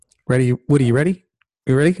Ready? Woody, you ready?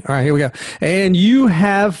 You ready? All right, here we go. And you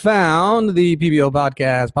have found the PBO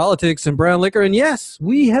podcast, Politics and Brown Liquor. And yes,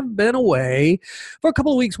 we have been away for a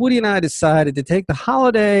couple of weeks. Woody and I decided to take the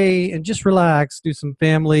holiday and just relax, do some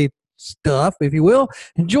family stuff, if you will.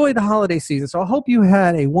 Enjoy the holiday season. So I hope you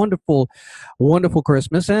had a wonderful, wonderful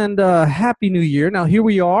Christmas and Happy New Year. Now, here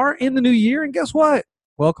we are in the new year. And guess what?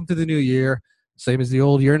 Welcome to the new year. Same as the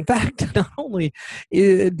old year. In fact, not only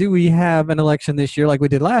do we have an election this year like we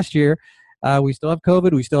did last year, we still have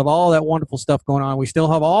COVID. We still have all that wonderful stuff going on. We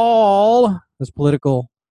still have all this political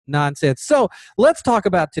nonsense. So let's talk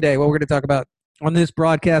about today, what we're going to talk about on this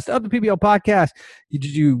broadcast of the PBO podcast. Did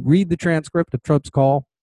you read the transcript of Trump's call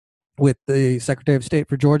with the Secretary of State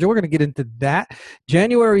for Georgia? We're going to get into that.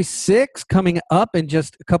 January 6th coming up in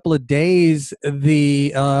just a couple of days.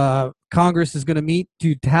 The Congress is going to meet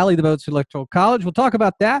to tally the votes for the Electoral College. We'll talk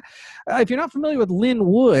about that. If you're not familiar with Lynn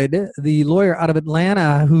Wood, the lawyer out of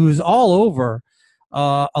Atlanta who's all over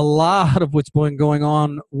a lot of what's been going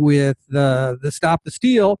on with the Stop the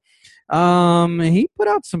Steal, he put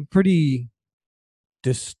out some pretty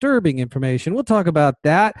disturbing information. We'll talk about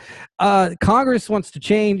that. Congress wants to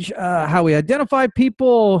change how we identify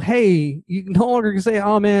people. Hey, you no longer can say,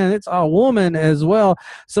 oh man, it's a woman as well.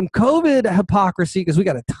 Some COVID hypocrisy, because we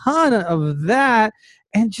got a ton of that,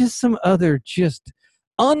 and just some other just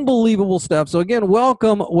unbelievable stuff. So again,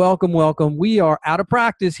 welcome. We are out of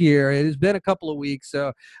practice here. It has been a couple of weeks,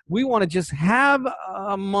 so we want to just have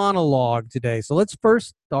a monologue today. So let's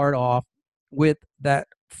first start off with that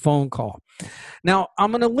phone call. Now,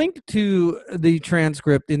 I'm going to link to the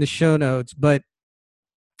transcript in the show notes,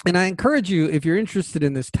 and I encourage you, if you're interested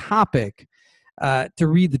in this topic, to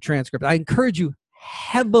read the transcript. I encourage you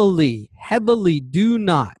heavily, do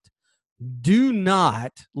not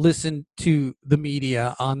listen to the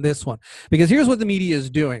media on this one, because here's what the media is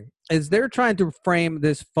doing, is they're trying to frame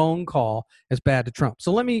this phone call as bad to Trump.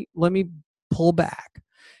 So let me pull back.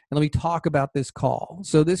 And let me talk about this call.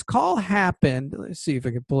 So this call happened. Let's see if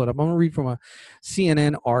I can pull it up. I'm going to read from a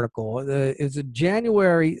CNN article. It's a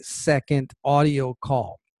January 2nd audio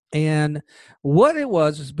call. And what it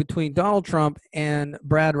was between Donald Trump and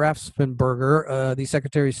Brad Raffensperger, the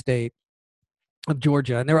Secretary of State of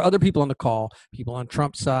Georgia. And there were other people on the call, people on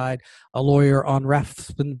Trump's side, a lawyer on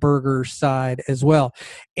Raffensperger's side as well.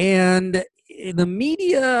 And the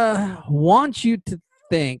media wants you to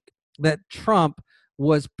think that Trump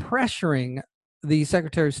was pressuring the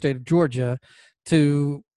Secretary of State of Georgia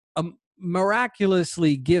to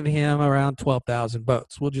miraculously give him around 12,000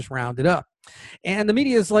 votes. We'll just round it up. And the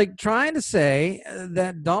media is like trying to say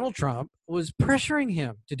that Donald Trump was pressuring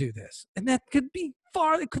him to do this. And that could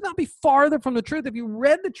not be farther from the truth. If you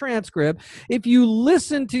read the transcript, if you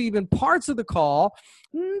listen to even parts of the call,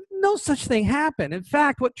 no such thing happened. In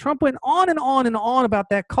fact, what Trump went on and on and on about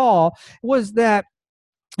that call was that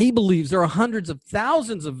he believes there are hundreds of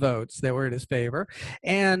thousands of votes that were in his favor,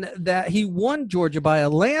 and that he won Georgia by a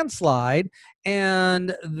landslide,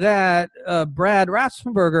 and that Brad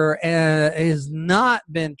Raffensperger has not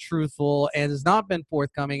been truthful and has not been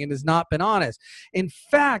forthcoming and has not been honest. In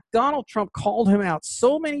fact, Donald Trump called him out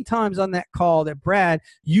so many times on that call that, Brad,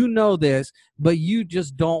 you know this, but you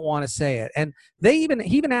just don't want to say it. And he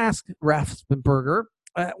even asked Raffensperger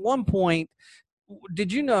at one point,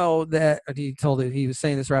 did you know that he was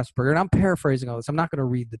saying this, Raffensperger, and I'm paraphrasing all this. I'm not going to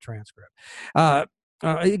read the transcript.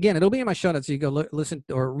 Again, it'll be in my show notes, so you go listen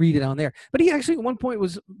or read it on there. But he actually at one point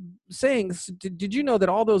was saying, did you know that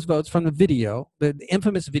all those votes from the video, the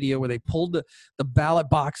infamous video where they pulled the ballot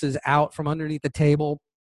boxes out from underneath the table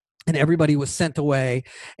and everybody was sent away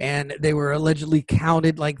and they were allegedly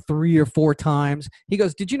counted like 3 or 4 times? He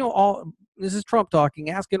goes, did you know this is Trump talking,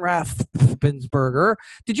 asking Raffensperger,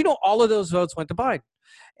 did you know all of those votes went to Biden?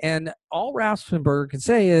 And all Raffensperger can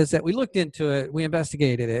say is that we looked into it, we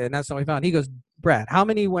investigated it, and that's what we found. He goes, Brad, how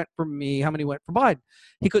many went for me? How many went for Biden?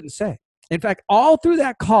 He couldn't say. In fact, all through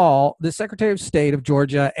that call, the Secretary of State of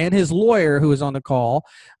Georgia and his lawyer who was on the call,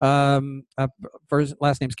 first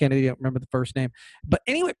last name's Kennedy, I don't remember the first name. But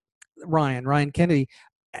anyway, Ryan Kennedy,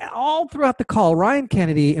 all throughout the call, Ryan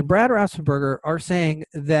Kennedy and Brad Raffensperger are saying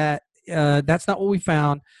that that's not what we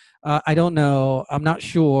found. I don't know. I'm not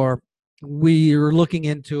sure. We're looking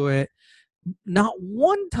into it. Not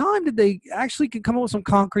one time did they actually come up with some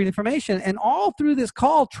concrete information. And all through this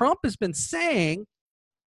call, Trump has been saying,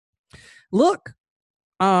 look,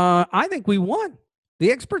 I think we won.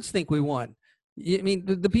 The experts think we won. I mean,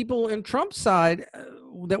 the people in Trump's side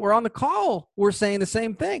that were on the call were saying the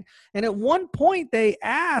same thing. And at one point, they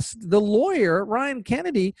asked the lawyer, Ryan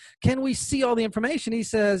Kennedy, can we see all the information? He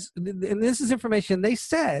says, and this is information they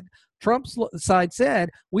said Trump's side said,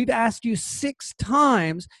 we've asked you 6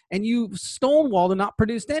 times and you've stonewalled and not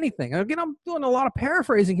produced anything. Again, I'm doing a lot of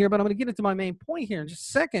paraphrasing here, but I'm going to get into my main point here in just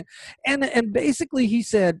a second. And basically he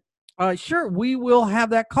said, sure, we will have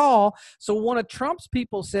that call. So one of Trump's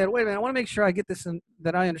people said, wait a minute, I want to make sure I get this and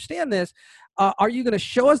that I understand this. Are you going to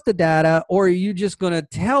show us the data, or are you just going to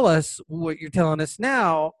tell us what you're telling us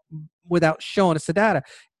now without showing us the data?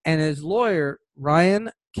 And his lawyer,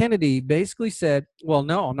 Ryan Kennedy, basically said, well,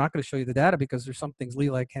 no, I'm not going to show you the data because there's some things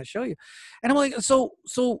legally I can't show you. And I'm like, so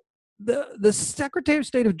the Secretary of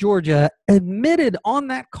State of Georgia admitted on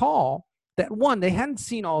that call that, one, they hadn't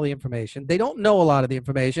seen all the information, they don't know a lot of the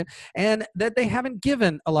information, and that they haven't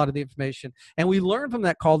given a lot of the information. And we learned from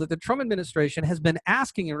that call that the Trump administration has been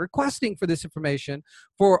asking and requesting for this information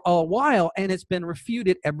for a while, and it's been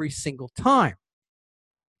refuted every single time.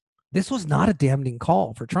 This was not a damning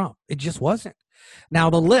call for Trump. It just wasn't. Now,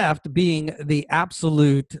 the left, being the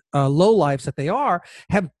absolute lowlifes that they are,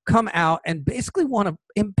 have come out and basically want to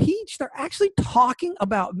impeach. They're actually talking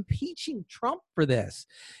about impeaching Trump for this.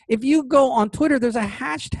 If you go on Twitter, there's a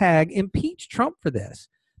hashtag impeach Trump for this.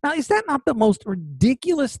 Now, is that not the most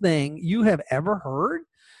ridiculous thing you have ever heard?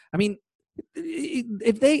 I mean,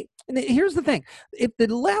 here's the thing. If the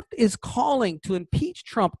left is calling to impeach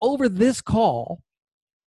Trump over this call,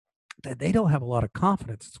 that they don't have a lot of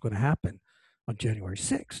confidence it's going to happen on January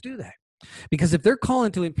 6th, do they? Because if they're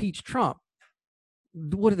calling to impeach Trump,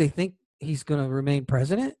 what do they think, he's going to remain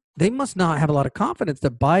president? They must not have a lot of confidence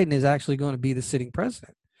that Biden is actually going to be the sitting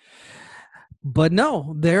president. But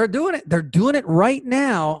no, they're doing it. They're doing it right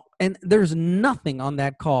now, and there's nothing on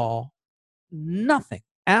that call, nothing,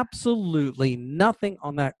 absolutely nothing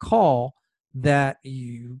on that call that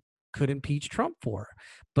you could impeach Trump for.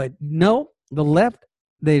 But no, the left,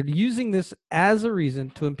 they're using this as a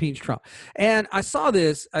reason to impeach Trump. And I saw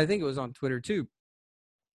this, I think it was on Twitter too,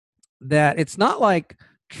 that it's not like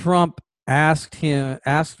Trump asked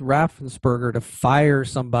Raffensperger to fire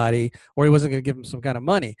somebody, or he wasn't going to give him some kind of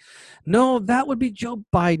money. No, that would be Joe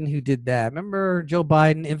Biden who did that. Remember, Joe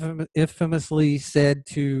Biden infamously said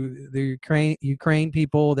to the Ukraine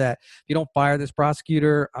people that if you don't fire this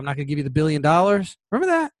prosecutor, I'm not going to give you the $1 billion. Remember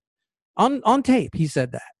that? On tape, he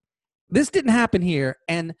said that. This didn't happen here,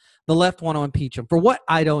 and the left want to impeach him. For what?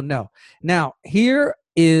 I don't know. Now, here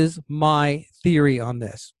is my theory on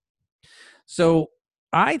this. So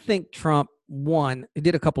I think Trump, one,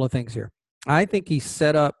 did a couple of things here. I think he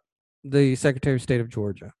set up the Secretary of State of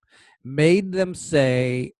Georgia, made them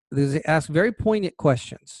say, ask very poignant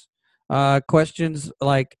questions. Questions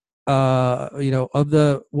like, what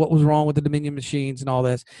was wrong with the Dominion machines and all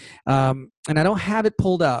this. And I don't have it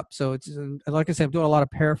pulled up. So it's, like I said, I'm doing a lot of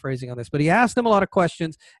paraphrasing on this, but he asked them a lot of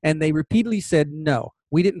questions and they repeatedly said, no,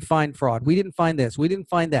 we didn't find fraud. We didn't find this. We didn't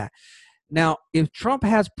find that. Now, if Trump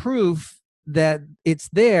has proof that it's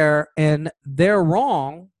there and they're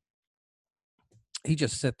wrong, he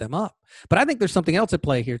just set them up. But I think there's something else at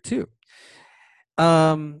play here too.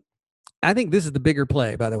 I think this is the bigger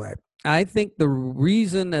play, by the way. I think the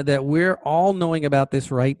reason that we're all knowing about this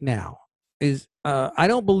right now is I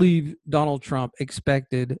don't believe Donald Trump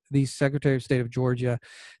expected the Secretary of State of Georgia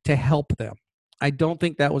to help them. I don't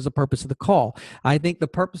think that was the purpose of the call. I think the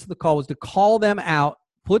purpose of the call was to call them out,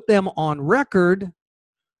 put them on record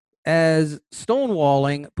as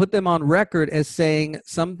stonewalling, put them on record as saying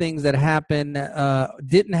some things that happened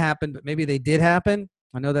didn't happen, but maybe they did happen.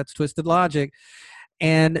 I know that's twisted logic.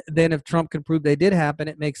 And then if Trump can prove they did happen,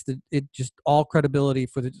 it makes it just all credibility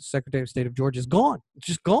for the Secretary of State of Georgia is gone. It's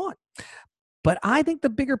just gone. But I think the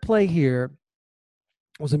bigger play here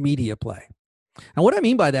was a media play. And what I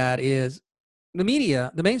mean by that is the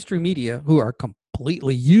media, the mainstream media, who are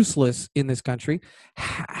completely useless in this country,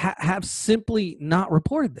 have simply not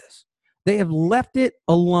reported this. They have left it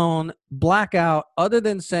alone, blackout, other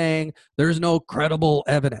than saying there's no credible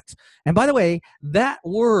evidence. And by the way, that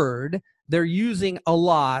word they're using a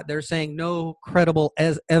lot. They're saying no credible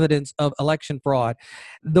as evidence of election fraud.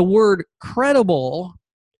 The word credible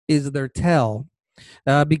is their tell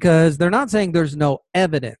because they're not saying there's no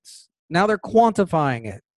evidence. Now they're quantifying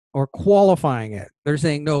it or qualifying it. They're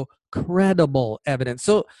saying no credible evidence.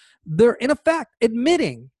 So they're in effect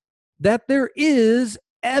admitting that there is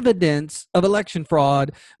evidence of election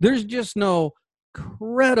fraud. There's just no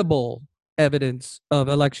credible evidence of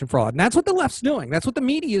election fraud. And that's what the left's doing. That's what the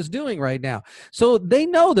media is doing right now. So they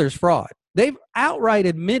know there's fraud. They've outright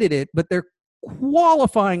admitted it, but they're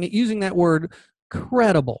qualifying it using that word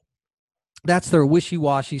credible. That's their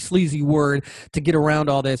wishy-washy, sleazy word to get around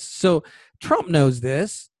all this. So Trump knows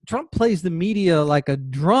this. Trump plays the media like a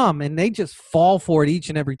drum, and they just fall for it each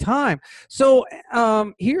and every time. So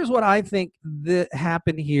here's what I think that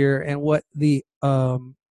happened here, and what the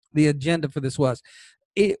agenda for this was.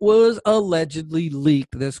 It was allegedly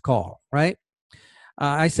leaked, this call, right?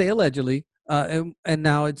 I say allegedly, and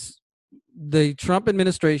now it's the Trump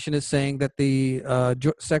administration is saying that the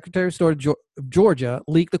Secretary of State of Georgia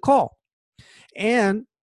leaked the call. And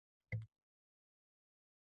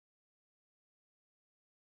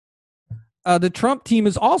the Trump team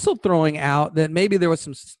is also throwing out that maybe there was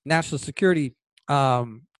some national security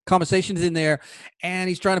conversations in there, and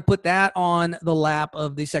he's trying to put that on the lap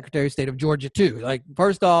of the Secretary of State of Georgia too. Like,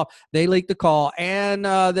 first off, they leaked the call, and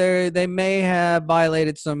they may have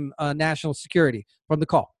violated some national security from the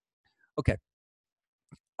call. Okay,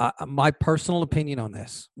 my personal opinion on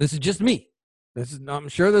this. This is just me. I'm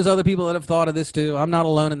sure there's other people that have thought of this too. I'm not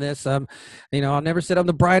alone in this. I've never said I'm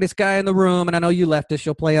the brightest guy in the room, and I know you leftists,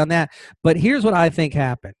 you'll play on that. But here's what I think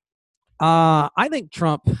happened. I think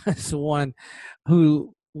Trump is the one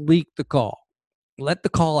who leaked the call, let the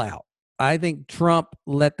call out. I think Trump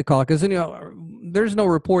let the call, because there's no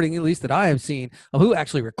reporting, at least that I have seen, of who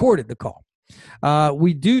actually recorded the call.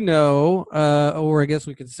 We do know, or I guess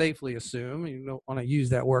we can safely assume, you don't want to use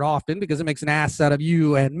that word often because it makes an ass out of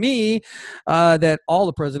you and me, that all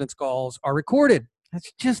the president's calls are recorded.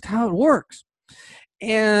 That's just how it works.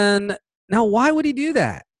 And now, why would he do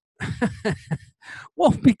that?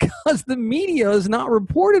 Well, because the media is not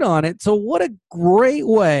reported on it. So what a great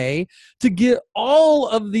way to get all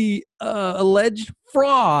of the alleged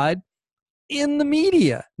fraud in the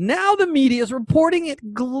media. Now the media is reporting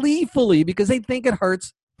it gleefully because they think it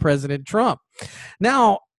hurts President Trump.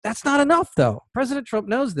 Now, that's not enough, though. President Trump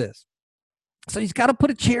knows this. So he's got to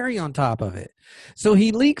put a cherry on top of it. So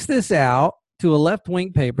he leaks this out to a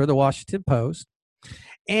left-wing paper, the Washington Post.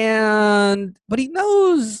 But he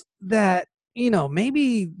knows that,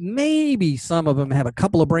 maybe some of them have a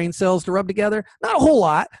couple of brain cells to rub together. Not a whole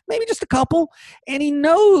lot, maybe just a couple. And he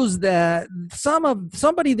knows that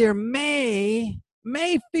somebody there may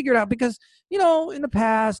figure it out because, in the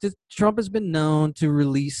past, Trump has been known to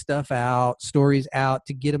release stories out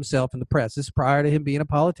to get himself in the press. This is prior to him being a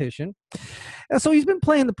politician. And so he's been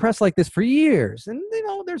playing the press like this for years. And,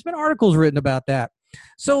 there's been articles written about that.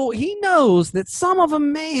 So he knows that some of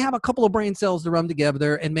them may have a couple of brain cells to rub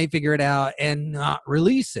together and may figure it out and not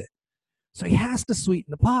release it. So he has to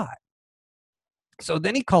sweeten the pot. So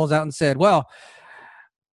then he calls out and said, well,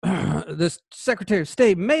 this Secretary of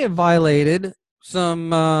State may have violated some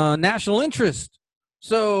national interest.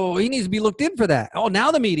 So he needs to be looked in for that. Oh, now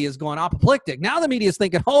the media is going apoplectic. Now the media is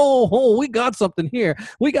thinking, we got something here.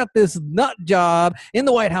 We got this nut job in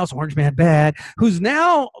the White House, Orange Man Bad, who's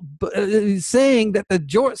now saying that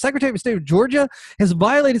the Secretary of State of Georgia has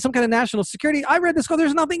violated some kind of national security. I read this.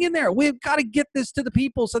 There's nothing in there. We've got to get this to the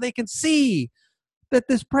people so they can see that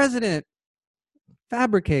this president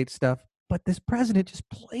fabricates stuff, but this president just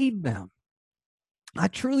played them. I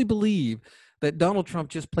truly believe that Donald Trump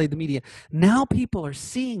just played the media. Now people are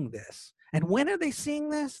seeing this. And when are they seeing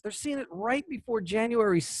this? They're seeing it right before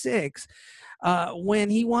January 6th,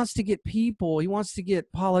 when he wants to get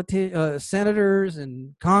senators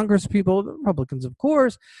and Congress people, Republicans, of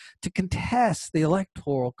course, to contest the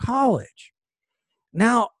Electoral College.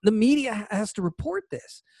 Now, the media has to report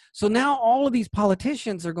this. So now all of these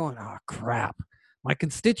politicians are going, oh, crap. My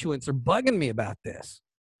constituents are bugging me about this.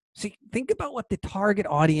 See, think about what the target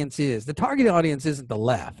audience is. The target audience isn't the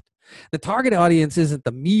left. The target audience isn't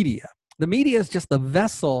the media. The media is just the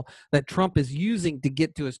vessel that Trump is using to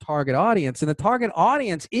get to his target audience. And the target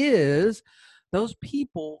audience is those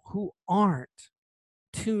people who aren't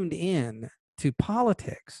tuned in to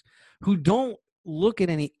politics, who don't look at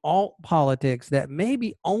any alt politics, that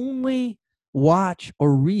maybe only watch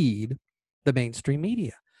or read the mainstream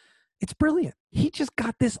media. It's brilliant. He just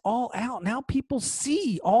got this all out. Now people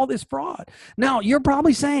see all this fraud. Now you're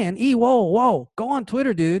probably saying, whoa, go on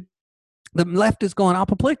Twitter, dude. The left is going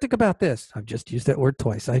apoplectic about this. I've just used that word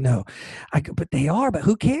twice. I know. But they are. But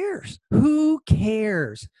who cares? Who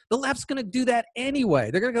cares? The left's going to do that anyway.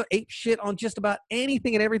 They're going to go ape shit on just about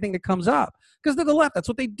anything and everything that comes up because they're the left. That's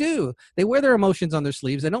what they do. They wear their emotions on their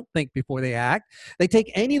sleeves. They don't think before they act. They take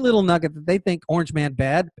any little nugget that they think Orange Man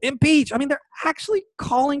Bad, impeach. I mean, they're actually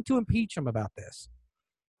calling to impeach him about this.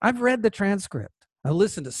 I've read the transcript. I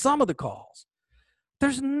listened to some of the calls.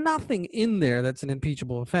 There's nothing in there that's an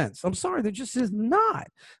impeachable offense. I'm sorry, there just is not.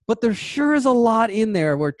 But there sure is a lot in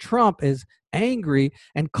there where Trump is angry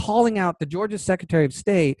and calling out the Georgia Secretary of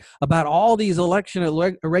State about all these election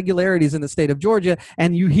irregularities in the state of Georgia.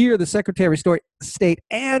 And you hear the Secretary of State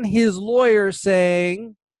and his lawyer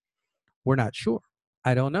saying, we're not sure.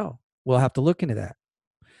 I don't know. We'll have to look into that.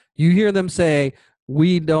 You hear them say,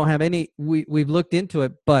 we don't have any, we've looked into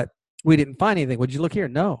it, but we didn't find anything. Would you look here?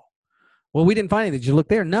 No. Well, we didn't find anything. Did you look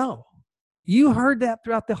there? No. You heard that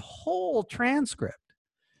throughout the whole transcript.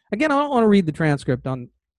 Again, I don't want to read the transcript on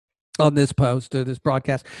this post or this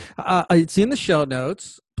broadcast. It's in the show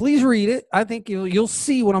notes. Please read it. I think you'll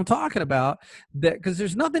see what I'm talking about. That because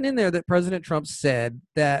there's nothing in there that President Trump said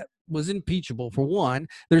that was impeachable. For one,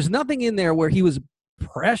 there's nothing in there where he was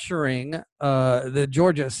pressuring the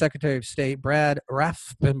Georgia Secretary of State Brad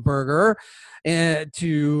Raffensperger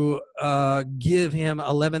to give him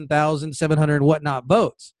 11,700 and whatnot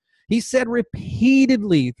votes. He said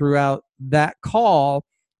repeatedly throughout that call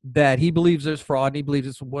that he believes there's fraud and he believes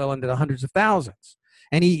it's well into the hundreds of thousands.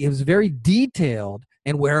 And he was very detailed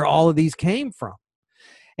in where all of these came from.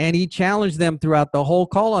 And he challenged them throughout the whole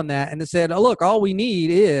call on that. And they said, oh, look, all we need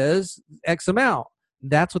is X amount.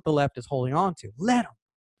 That's what the left is holding on to. Let them.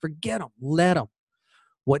 Forget them. Let them.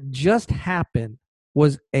 What just happened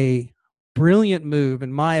was a brilliant move,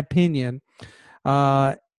 in my opinion,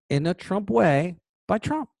 in a Trump way by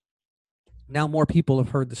Trump. Now more people have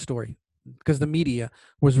heard the story because the media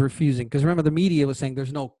was refusing. Because remember, the media was saying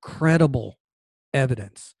there's no credible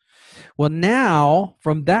evidence. Well, now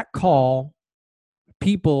from that call,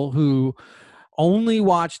 people who only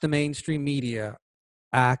watch the mainstream media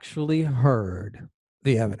actually heard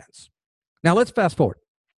the evidence. Now let's fast forward.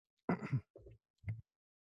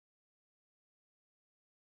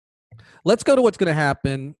 Let's go to what's going to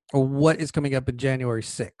happen or what is coming up in January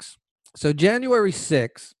 6th. So January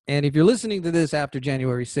 6th, and if you're listening to this after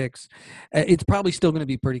January 6th, it's probably still going to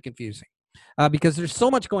be pretty confusing because there's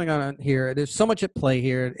so much going on here. There's so much at play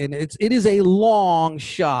here, and it is a long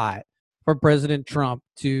shot for President Trump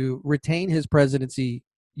to retain his presidency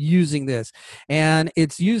using this. And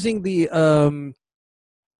it's using the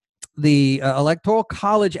Electoral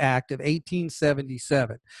College Act of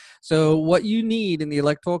 1877. So what you need in the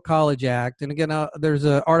Electoral College Act, and again, there's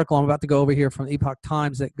an article I'm about to go over here from Epoch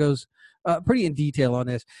Times that goes pretty in detail on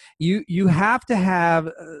this. You have to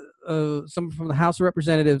have someone from the House of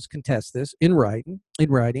Representatives contest this in writing,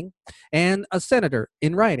 and a senator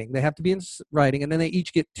in writing. They have to be in writing, and then they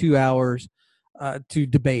each get 2 hours to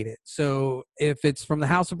debate it. So if it's from the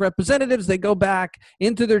House of Representatives, they go back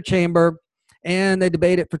into their chamber and they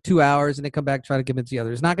debate it for 2 hours, and they come back and try to convince the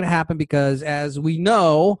others. It's not going to happen because, as we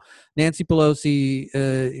know, Nancy Pelosi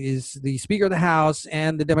is the Speaker of the House,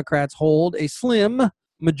 and the Democrats hold a slim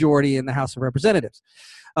majority in the House of Representatives.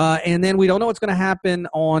 And then we don't know what's going to happen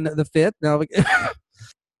on the 5th. Now,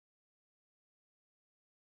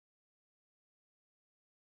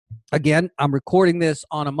 again, I'm recording this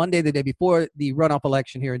on a Monday, the day before the runoff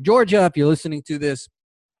election here in Georgia. If you're listening to this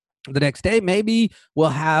the next day, maybe we'll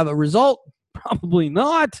have a result. Probably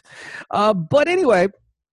not. But anyway,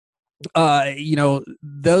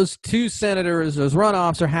 those two senators, those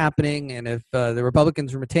runoffs are happening. And if the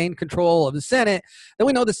Republicans retain control of the Senate, then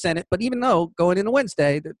we know the Senate. But even though going into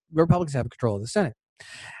Wednesday, the Republicans have control of the Senate.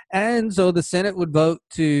 And so the Senate would vote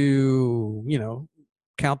to,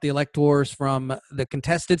 count the electors from the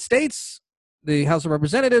contested states, the House of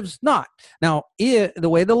Representatives, not. Now, the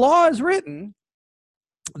way the law is written,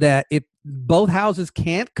 that if both houses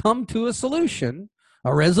can't come to a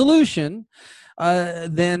resolution,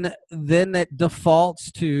 then that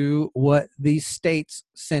defaults to what these states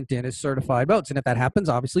sent in as certified votes. And if that happens,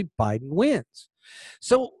 obviously Biden wins.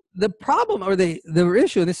 So the problem or the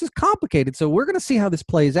issue, and this is complicated, so we're going to see how this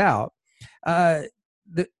plays out.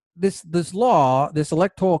 This law, this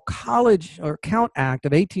Electoral College or Count Act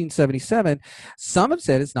of 1877, some have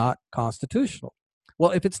said it's not constitutional.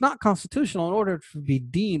 Well, if it's not constitutional, in order to be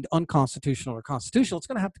deemed unconstitutional or constitutional, it's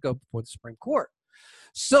going to have to go before the Supreme Court.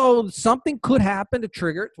 So something could happen to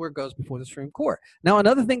trigger it where it goes before the Supreme Court. Now,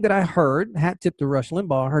 another thing that I heard, hat tip to Rush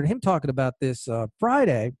Limbaugh, I heard him talking about this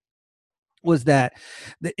Friday, was that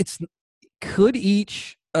could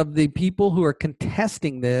each of the people who are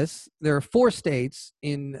contesting this, there are 4 states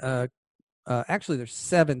in, actually there's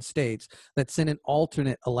 7 states that send in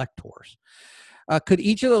alternate electors. Could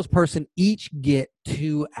each of those person each get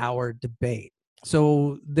 2-hour debate?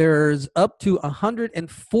 So there's up to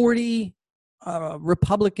 140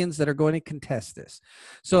 Republicans that are going to contest this.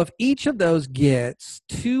 So if each of those gets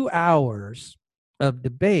 2 hours of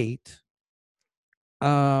debate,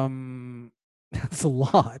 that's a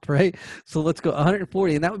lot, right? So let's go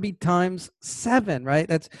 140, and that would be times 7, right?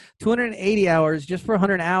 That's 280 hours just for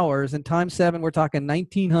 100 hours, and times 7, we're talking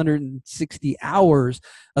 1,960 hours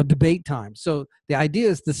of debate time. So the idea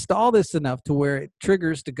is to stall this enough to where it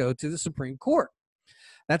triggers to go to the Supreme Court.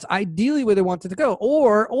 That's ideally where they want it to go.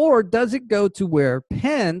 Or does it go to where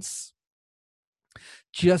Pence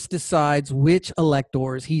just decides which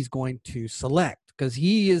electors he's going to select because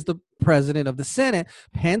he is the president of the Senate.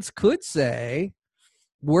 Pence could say,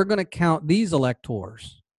 we're going to count these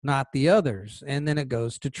electors, not the others. And then it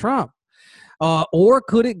goes to Trump. Or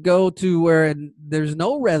could it go to where there's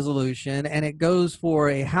no resolution and it goes for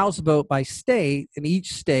a House vote by state and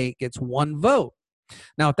each state gets one vote?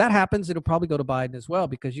 Now, if that happens, it'll probably go to Biden as well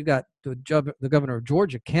because you got the governor of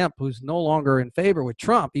Georgia, Kemp, who's no longer in favor with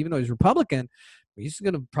Trump, even though he's Republican. He's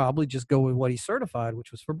going to probably just go with what he certified,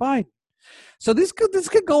 which was for Biden. So this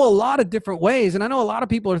could go a lot of different ways, and I know a lot of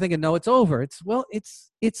people are thinking, no, it's over.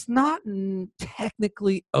 It's not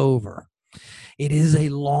technically over. It is a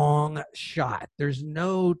long shot. There's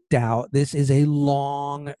no doubt this is a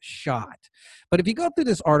long shot. But if you go through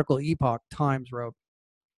this article Epoch Times wrote,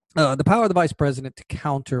 the power of the vice president to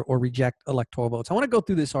counter or reject electoral votes. I want to go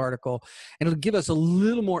through this article, and it'll give us a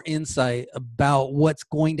little more insight about what's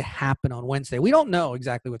going to happen on Wednesday. We don't know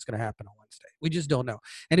exactly what's going to happen on Wednesday. We just don't know.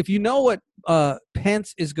 And if you know what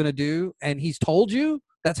Pence is going to do, and he's told you,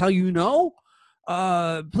 that's how you know,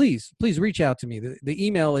 please reach out to me. The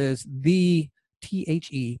email is THEPBL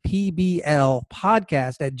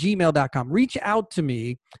podcast@gmail.com. Reach out to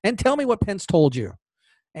me and tell me what Pence told you.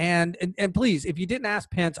 And please, if you didn't ask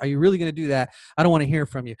Pence, are you really going to do that? I don't want to hear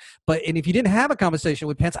from you. And if you didn't have a conversation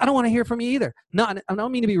with Pence, I don't want to hear from you either. I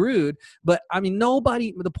don't mean to be rude, but I mean,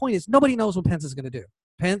 the point is nobody knows what Pence is going to do.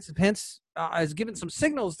 Pence has given some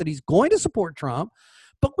signals that he's going to support Trump,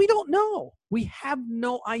 but we don't know. We have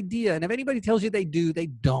no idea. And if anybody tells you they do, they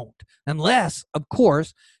don't. Unless, of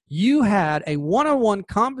course, you had a one-on-one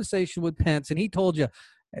conversation with Pence and he told you,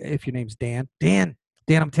 if your name's Dan,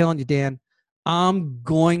 I'm telling you, Dan, I'm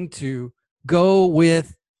going to go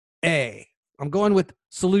with A. I'm going with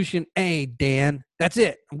solution A, Dan. That's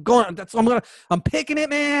it. I'm picking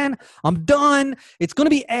it, man. I'm done. It's going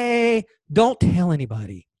to be A. Don't tell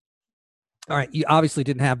anybody. All right. You obviously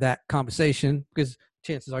didn't have that conversation because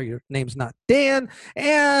chances are your name's not Dan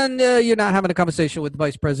and you're not having a conversation with the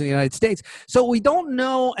Vice President of the United States. So we don't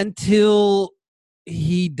know until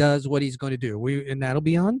he does what he's going to do. And that'll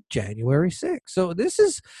be on January 6th. So this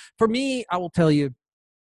is, for me, I will tell you,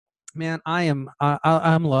 man, I'm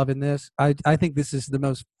loving this. I think this is the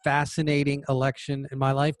most fascinating election in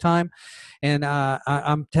my lifetime. And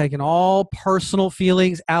I'm taking all personal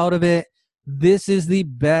feelings out of it. This is the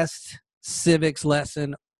best civics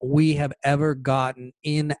lesson we have ever gotten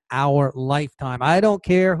in our lifetime. I don't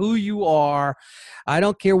care who you are. I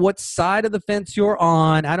don't care what side of the fence you're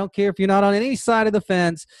on. I don't care if you're not on any side of the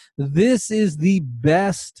fence. This is the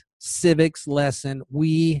best civics lesson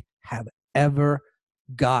we have ever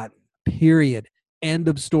gotten. Period. End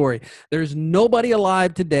of story. There's nobody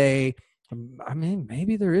alive today. I mean,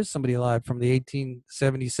 maybe there is somebody alive from the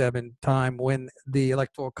 1877 time when the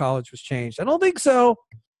Electoral College was changed. I don't think so.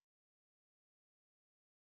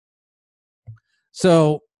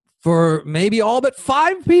 So for maybe all but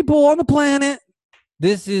 5 people on the planet,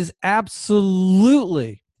 this is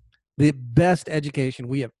absolutely the best education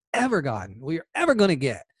we have ever gotten, we are ever going to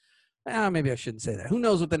get. Maybe I shouldn't say that. Who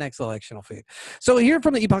knows what the next election will be. So here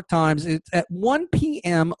from the Epoch Times, it's at 1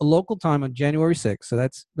 p.m. local time on January 6th. So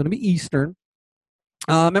that's going to be Eastern.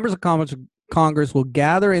 Members of Congress will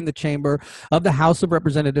gather in the chamber of the House of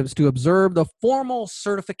Representatives to observe the formal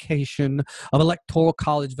certification of Electoral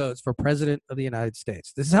College votes for President of the United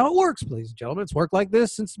States. This is how it works, ladies and gentlemen. It's worked like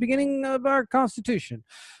this since the beginning of our Constitution.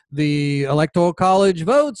 The Electoral College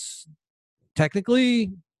votes,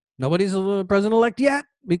 technically, nobody's a president-elect yet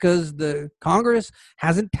because the Congress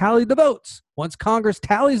hasn't tallied the votes. Once Congress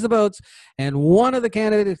tallies the votes and one of the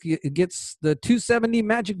candidates gets the 270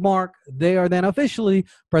 magic mark, they are then officially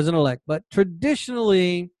president-elect. But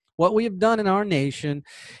traditionally, what we have done in our nation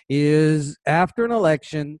is after an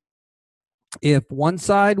election, if one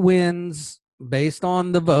side wins based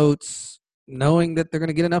on the votes, knowing that they're going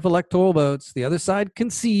to get enough electoral votes, the other side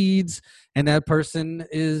concedes, and that person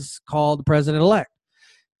is called president-elect.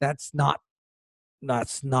 That's not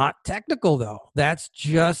technical, though. That's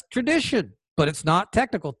just tradition, but it's not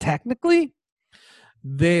technical. Technically,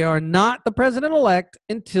 they are not the president-elect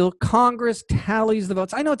until Congress tallies the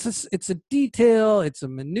votes. I know it's a detail, it's a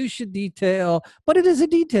minutia detail, but it is a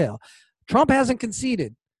detail. Trump hasn't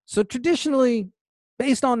conceded. So traditionally,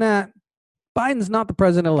 based on that, Biden's not the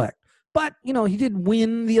president-elect. But, he did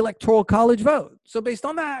win the Electoral College vote. So based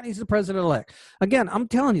on that, he's the president-elect. Again, I'm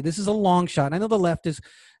telling you, this is a long shot. I know the left is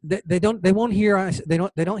they don't hear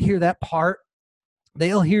that part.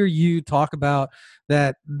 They'll hear you talk about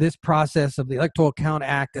that this process of the Electoral Count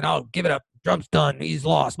Act and give it up. Trump's done. He's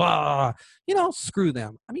lost. Blah. Screw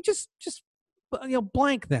them. I mean, just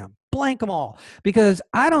blank them. blank them all, because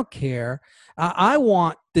I don't care. I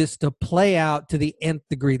want this to play out to the nth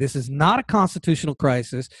degree. This is not a constitutional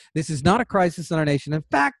crisis. This is not a crisis in our nation. In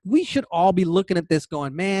fact, we should all be looking at this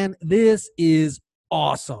going, man, this is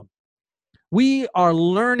awesome. We are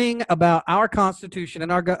learning about our Constitution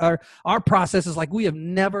and our processes like we have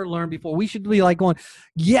never learned before. We should be like going,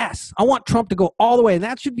 yes, I want Trump to go all the way. And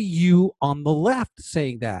that should be you on the left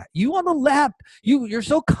saying that. You on the left, you're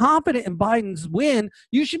so confident in Biden's win.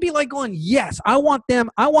 You should be like going, yes, I want them.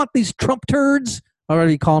 I want these Trump turds. I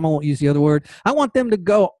already call them. I won't use the other word. I want them to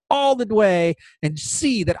go all the way and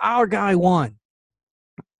see that our guy won.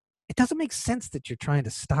 It doesn't make sense that you're trying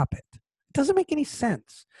to stop it. It doesn't make any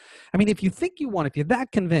sense. I mean, if you think you won, if you're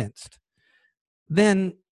that convinced,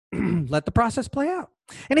 then let the process play out.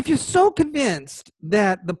 And if you're so convinced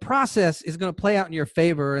that the process is going to play out in your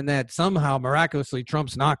favor and that somehow miraculously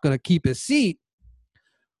Trump's not going to keep his seat,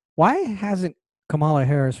 why hasn't Kamala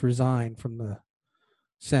Harris resigned from the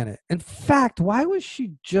Senate? In fact, why was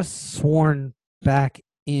she just sworn back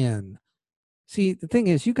in? See, the thing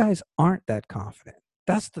is, you guys aren't that confident.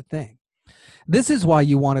 That's the thing. This is why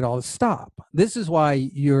you want it all to stop. This is why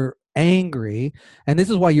you're angry, and this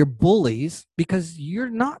is why you're bullies, because you're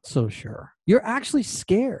not so sure. You're actually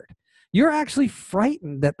scared. You're actually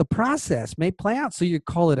frightened that the process may play out. So you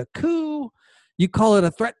call it a coup. You call it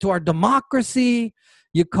a threat to our democracy.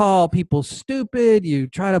 You call people stupid. You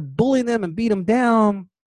try to bully them and beat them down,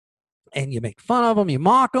 and you make fun of them. You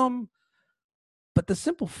mock them. But the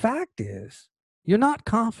simple fact is, you're not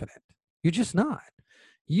confident. You're just not.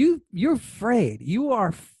 You're afraid. You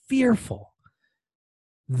are fearful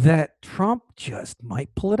that Trump just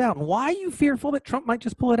might pull it out. And why are you fearful that Trump might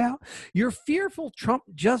just pull it out? You're fearful Trump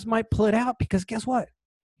just might pull it out because guess what?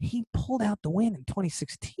 He pulled out the win in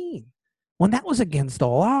 2016 when that was against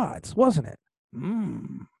all odds, wasn't it?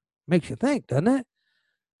 Makes you think, doesn't it?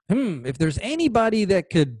 If there's anybody that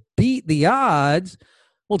could beat the odds,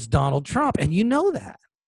 well, it's Donald Trump. And you know that.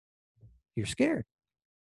 You're scared.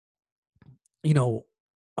 You know,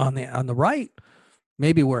 on the right,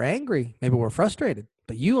 maybe we're angry, maybe we're frustrated,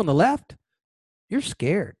 but you on the left, you're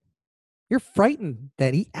scared. You're frightened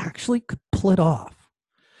that he actually could pull it off.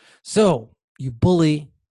 So you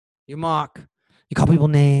bully, you mock, you call people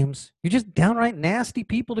names. You're just downright nasty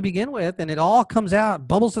people to begin with, and it all comes out,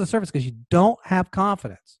 bubbles to the surface because you don't have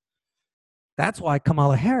confidence. That's why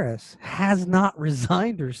Kamala Harris has not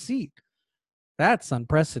resigned her seat. That's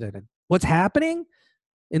unprecedented. What's happening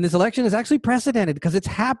in this election is actually precedented because it's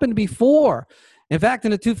happened before. In fact,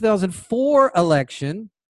 in the 2004 election,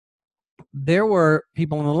 there were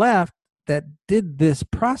people on the left that did this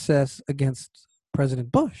process against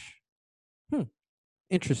President Bush.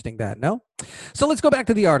 Interesting that, no? So let's go back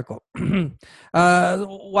to the article.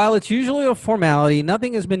 While it's usually a formality,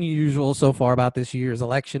 nothing has been usual so far about this year's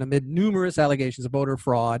election amid numerous allegations of voter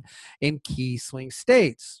fraud in key swing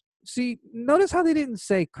states. See, notice how they didn't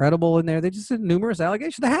say credible in there. They just said numerous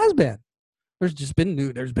allegations. There has been. There's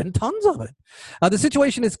been tons of it. The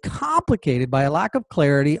situation is complicated by a lack of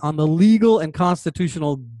clarity on the legal and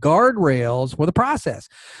constitutional guardrails for the process.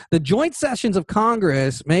 The joint sessions of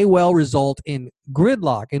Congress may well result in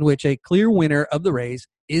gridlock in which a clear winner of the race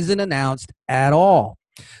isn't announced at all.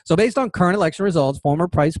 So based on current election results, former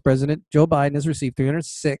Vice President Joe Biden has received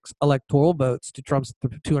 306 electoral votes to Trump's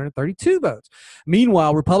 232 votes.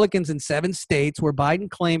 Meanwhile, Republicans in 7 states where Biden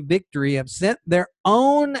claimed victory have sent their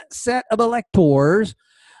own set of electors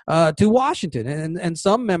to Washington. And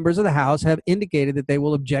some members of the House have indicated that they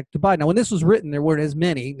will object to Biden. Now, when this was written, there weren't as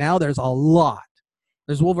many. Now there's a lot.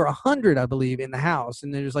 There's over 100, I believe, in the House.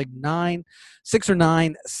 And there's like 6 or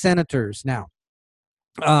 9 senators now.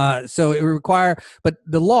 So it but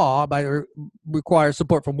the law requires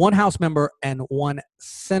support from 1 House member and 1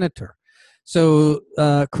 senator. So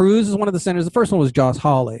Cruz is one of the senators. The first one was Josh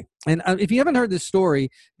Hawley. And if you haven't heard this story,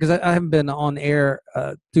 because I haven't been on air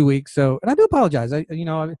 2 weeks, and I do apologize.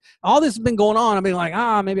 All this has been going on. I've been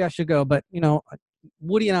like, maybe I should go, but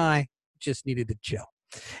Woody and I just needed to chill.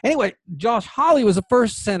 Anyway, Josh Hawley was the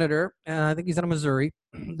first senator, and I think he's out of Missouri,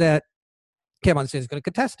 that came on and said he's going to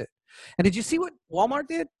contest it. And did you see what Walmart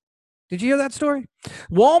did? Did you hear that story?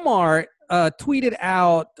 Walmart tweeted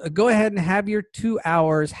out, go ahead and have your 2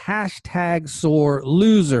 hours, #sore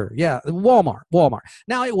loser. Yeah, Walmart.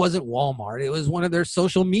 Now, it wasn't Walmart. It was one of their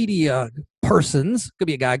social media persons, could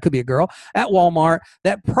be a guy, could be a girl, at Walmart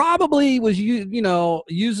that probably was,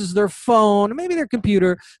 uses their phone, maybe their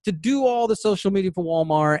computer, to do all the social media for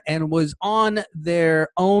Walmart and was on their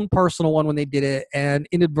own personal one when they did it and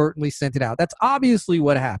inadvertently sent it out. That's obviously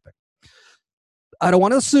what happened. I don't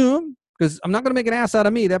want to assume, because I'm not going to make an ass out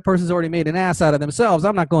of me. That person's already made an ass out of themselves.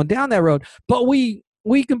 I'm not going down that road. But we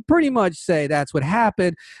we can pretty much say that's what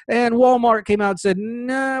happened. And Walmart came out and said,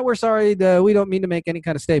 nah, we're sorry. We don't mean to make any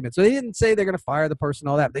kind of statement. So they didn't say they're going to fire the person,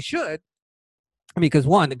 all that. They should, because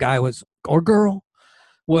one, the guy was, or girl,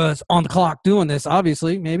 was on the clock doing this,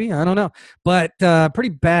 obviously, maybe, I don't know. But pretty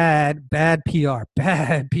bad PR,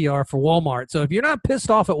 bad PR for Walmart. So if you're not pissed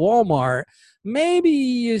off at Walmart, maybe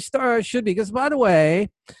you should be. Because, by the way,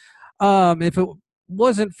 if it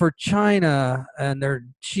wasn't for China and their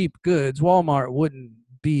cheap goods, Walmart wouldn't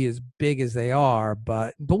be as big as they are.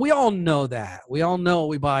 But we all know that. We all know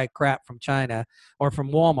we buy crap from China or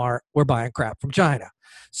from Walmart, we're buying crap from China.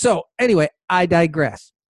 So anyway, I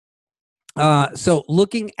digress. So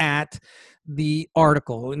looking at the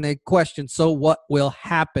article and the question, so what will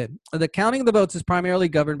happen? The counting of the votes is primarily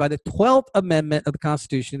governed by the 12th Amendment of the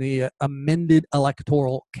Constitution, the amended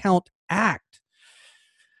Electoral Count Act.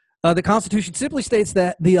 The Constitution simply states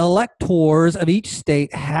that the electors of each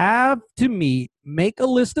state have to meet, make a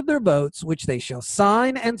list of their votes, which they shall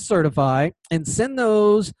sign and certify, and send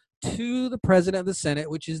those to the President of the Senate,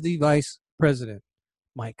 which is the Vice President,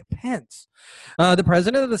 Mike Pence. The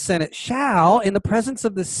President of the Senate shall, in the presence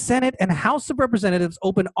of the Senate and House of Representatives,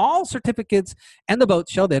 open all certificates, and the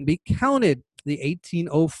votes shall then be counted. The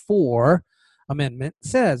 1804 amendment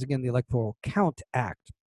says, again, the Electoral Count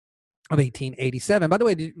Act of 1887. By the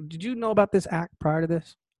way, did you know about this act prior to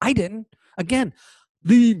this? I didn't. Again,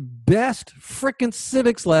 the best frickin'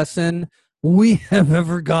 civics lesson we have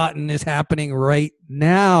ever gotten is happening right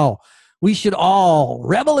now. We should all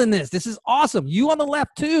revel in this. This is awesome. You on the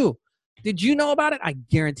left, too. Did you know about it? I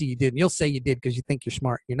guarantee you didn't. You'll say you did because you think you're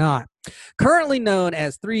smart. You're not. Currently known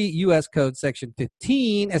as 3 U.S. Code Section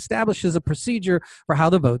 15 establishes a procedure for how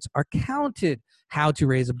the votes are counted, how to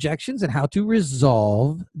raise objections, and how to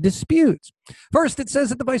resolve disputes. First, it says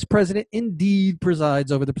that the Vice President indeed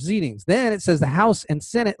presides over the proceedings. Then it says the House and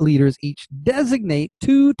Senate leaders each designate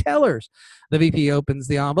 2 tellers. The VP opens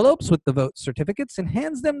the envelopes with the vote certificates and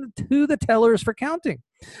hands them to the tellers for counting.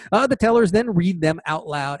 The tellers then read them out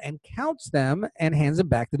loud and counts them and hands them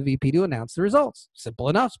back to the VP to announce the results. Simple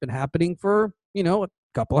enough. It's been happening for, a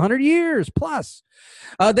couple of 100 years plus.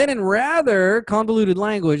 Then in rather convoluted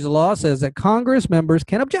language, the law says that Congress members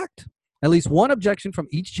can object. At least one objection from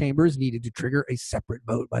each chamber is needed to trigger a separate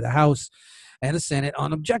vote by the House and the Senate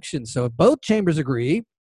on objections. So if both chambers agree,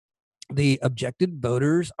 the objected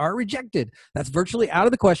voters are rejected. That's virtually out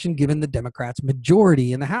of the question given the Democrats'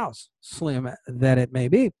 majority in the House, slim that it may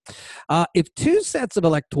be. If 2 sets of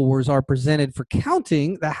electors are presented for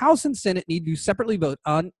counting, the House and Senate need to separately vote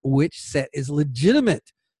on which set is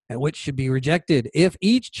legitimate and which should be rejected. If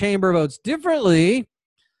each chamber votes differently,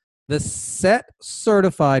 the set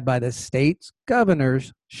certified by the state's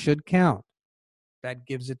governors should count. That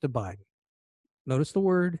gives it to Biden. Notice the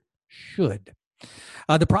word should.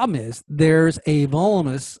 The problem is there's a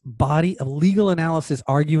voluminous body of legal analysis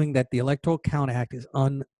arguing that the Electoral Count Act is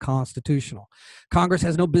unconstitutional. Congress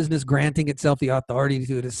has no business granting itself the authority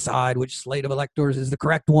to decide which slate of electors is the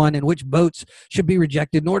correct one and which votes should be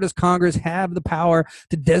rejected, nor does Congress have the power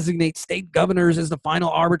to designate state governors as the final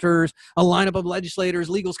arbiters. A lineup of legislators,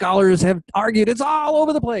 legal scholars have argued it's all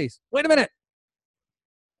over the place. Wait a minute.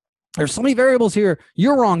 There's so many variables here.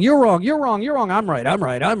 You're wrong. You're wrong. You're wrong. You're wrong. I'm right. I'm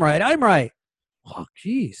right. I'm right. I'm right. Oh,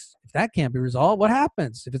 geez, if that can't be resolved, what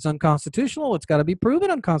happens? If it's unconstitutional, it's got to be proven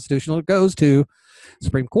unconstitutional. It goes to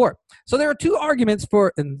Supreme Court. So there are 2 arguments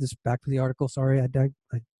for, and this back to the article, sorry, I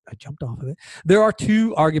jumped off of it. There are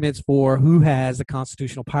 2 arguments for who has the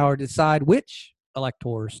constitutional power to decide which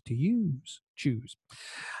electors to choose.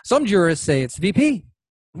 Some jurists say it's the VP,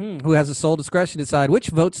 who has the sole discretion to decide which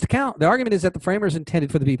votes to count. The argument is that the framers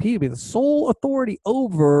intended for the VP to be the sole authority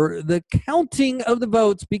over the counting of the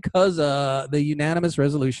votes because the unanimous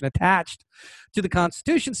resolution attached to the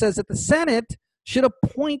Constitution says that the Senate should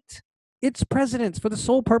appoint its presidents for the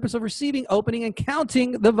sole purpose of receiving, opening, and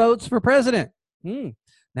counting the votes for president.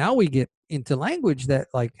 Now we get into language that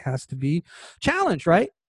has to be challenged,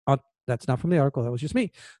 right? That's not from the article. That was just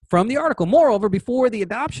me. From the article. Moreover, before the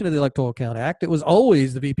adoption of the Electoral Count Act, it was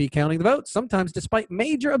always the VP counting the votes, sometimes despite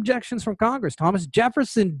major objections from Congress. Thomas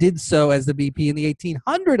Jefferson did so as the VP in the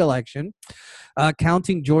 1800 election,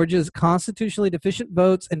 counting Georgia's constitutionally deficient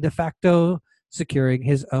votes and de facto securing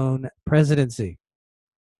his own presidency.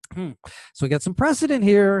 So we got some precedent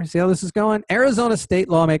here. See how this is going? Arizona state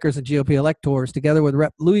lawmakers and GOP electors, together with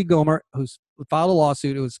Rep. Louis Gohmert, who's filed a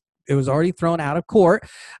lawsuit, it was already thrown out of court,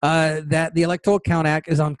 that the Electoral Count Act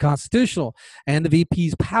is unconstitutional and the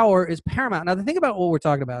VP's power is paramount. Now, the thing about what we're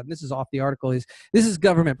talking about, and this is off the article, is this is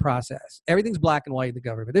government process. Everything's black and white in the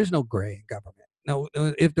government. There's no gray in government. No,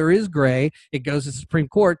 if there is gray, it goes to the Supreme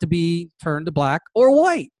Court to be turned to black or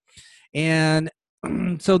white. And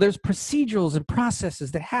So there's procedurals and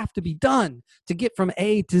processes that have to be done to get from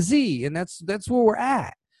A to Z, and that's where we're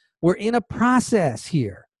at. We're in a process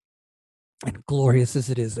here. And glorious as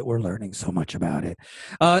it is that we're learning so much about it.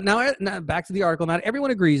 Now, back to the article. Not everyone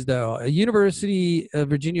agrees, though. A University of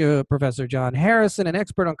Virginia professor, John Harrison, an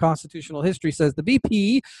expert on constitutional history, says the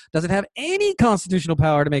VP doesn't have any constitutional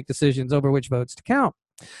power to make decisions over which votes to count.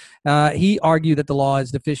 He argued that the law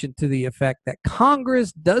is deficient to the effect that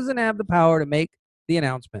Congress doesn't have the power to make the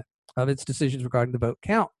announcement of its decisions regarding the vote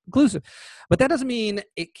count inclusive. But that doesn't mean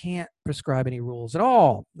it can't prescribe any rules at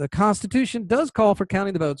all. The Constitution does call for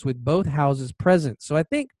counting the votes with both houses present. So I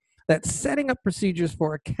think that setting up procedures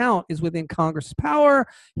for a count is within Congress's power,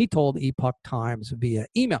 he told Epoch Times via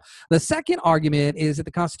email. The second argument is that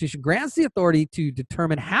the Constitution grants the authority to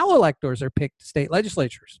determine how electors are picked to state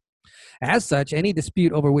legislatures. As such, any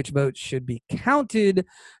dispute over which votes should be counted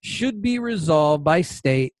should be resolved by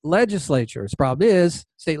state legislatures. Problem is,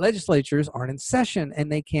 state legislatures aren't in session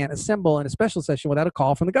and they can't assemble in a special session without a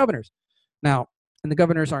call from the governors. Now, and the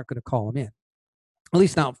governors aren't going to call them in. At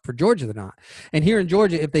least not for Georgia, they're not. And here in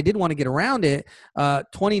Georgia, if they did want to get around it,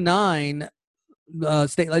 29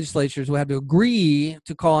 state legislatures will have to agree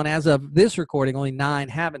to call, and as of this recording, only 9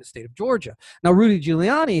 have in the state of Georgia. Now, Rudy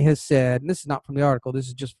Giuliani has said, and this is not from the article, this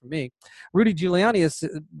is just from me, Rudy Giuliani has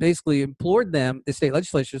basically implored them, the state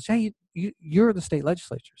legislatures, hey, you're the state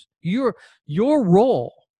legislatures. Your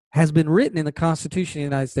role has been written in the Constitution of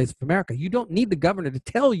the United States of America. You don't need the governor to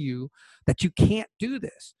tell you that you can't do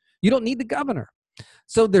this. You don't need the governor.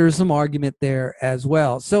 So there's some argument there as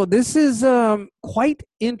well. So this is quite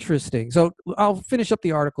interesting. So I'll finish up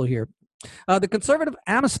the article here. The conservative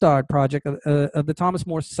Amistad Project of the Thomas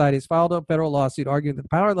More Society has filed a federal lawsuit arguing that the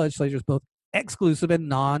power of the legislature is both exclusive and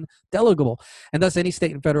non-delegable, and thus any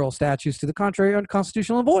state and federal statutes to the contrary are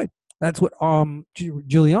unconstitutional and void. That's what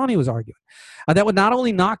Giuliani was arguing. That would not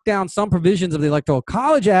only knock down some provisions of the Electoral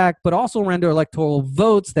College Act, but also render electoral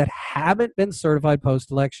votes that haven't been certified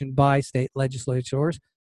post-election by state legislatures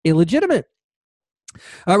illegitimate.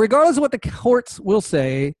 Regardless of what the courts will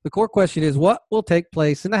say, the core question is what will take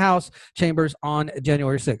place in the House chambers on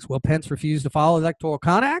January 6th? Will Pence refuse to follow the Electoral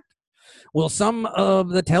Act? Will some of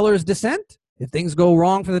the tellers dissent? If things go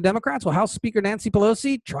wrong for the Democrats, will House Speaker Nancy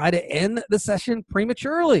Pelosi try to end the session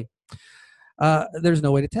prematurely? There's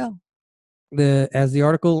no way to tell. As the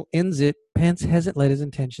article ends it, Pence hasn't let his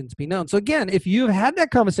intentions be known. So again, if you've had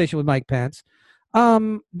that conversation with Mike Pence,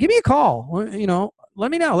 give me a call.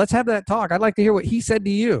 Let me know. Let's have that talk. I'd like to hear what he said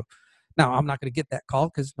to you. Now, I'm not going to get that call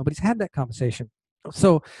because nobody's had that conversation.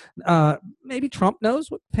 So maybe Trump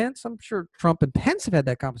knows what Pence. I'm sure Trump and Pence have had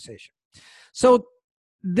that conversation. So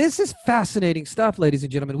this is fascinating stuff, ladies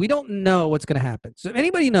and gentlemen. We don't know what's going to happen. So if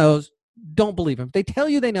anybody knows, don't believe them. If they tell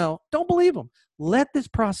you they know, don't believe them. Let this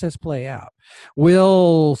process play out.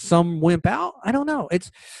 Will some wimp out? I don't know.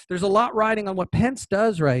 There's a lot riding on what Pence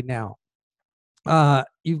does right now.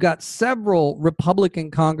 You've got several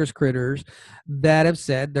Republican Congress critters that have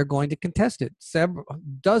said they're going to contest it.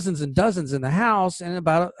 Dozens and dozens in the House and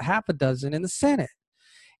about half a dozen in the Senate.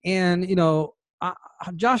 And,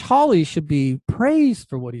 Josh Hawley should be praised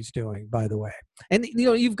for what he's doing, by the way. And,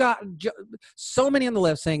 you've got so many on the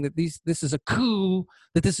left saying that this is a coup,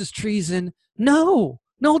 that this is treason. No,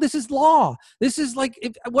 this is law. This is like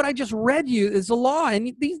what I just read you is a law.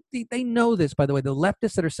 And they know this, by the way. The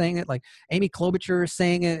leftists that are saying it, like Amy Klobuchar is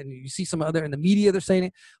saying it, and you see some other in the media, they're saying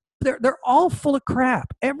it. They're all full of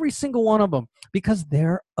crap, every single one of them, because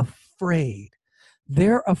they're afraid.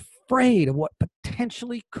 They're afraid of what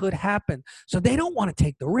potentially could happen. So they don't want to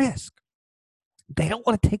take the risk. They don't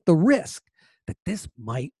want to take the risk that this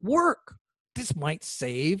might work. This might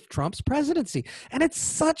save Trump's presidency. And it's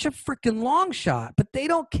such a freaking long shot, but they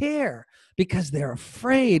don't care because they're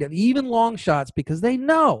afraid of even long shots because they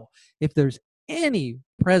know if there's any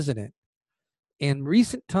president in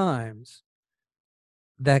recent times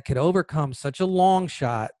that could overcome such a long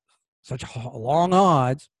shot, such long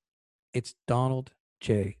odds, it's Donald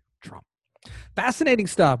J. Trump. Fascinating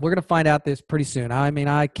stuff. We're going to find out this pretty soon. I mean,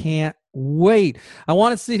 I can't wait. I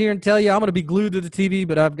want to sit here and tell you I'm going to be glued to the TV,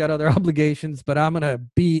 but I've got other obligations, but I'm going to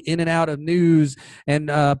be in and out of news and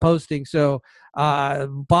posting. So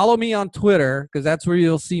follow me on Twitter because that's where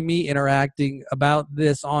you'll see me interacting about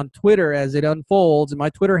this on Twitter as it unfolds. And my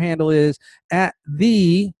Twitter handle is at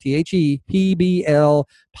the THEPBL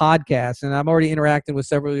podcast. And I'm already interacting with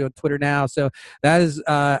several of you on Twitter now. So that is,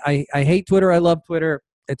 I hate Twitter. I love Twitter.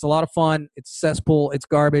 It's a lot of fun. It's cesspool. It's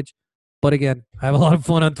garbage. But again, I have a lot of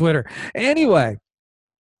fun on Twitter. Anyway,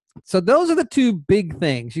 So those are the two big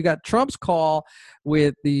things. You got Trump's call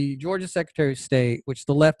with the Georgia Secretary of State, which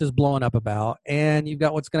the left is blowing up about, and you've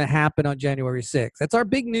got what's going to happen on January 6th. That's our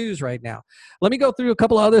big news right now. Let me go through a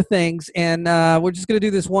couple of other things, and we're just going to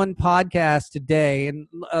do this one podcast today, and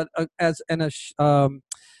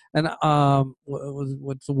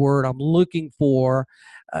what's the word I'm looking for?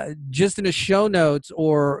 Just in a show notes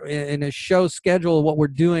or in a show schedule of what we're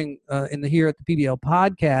doing here at the PBL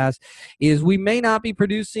podcast is we may not be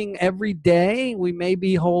producing every day. We may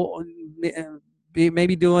be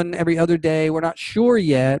maybe doing every other day. We're not sure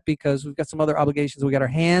yet because we've got some other obligations. We got our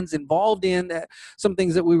hands involved in some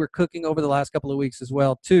things that we were cooking over the last couple of weeks as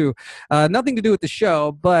well too. Nothing to do with the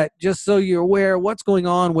show, but just so you're aware, what's going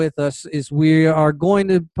on with us is we are going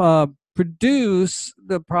to produce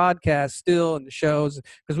the podcast still and the shows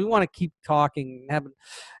because we want to keep talking and having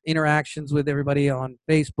interactions with everybody on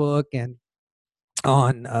Facebook and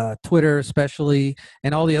on Twitter especially,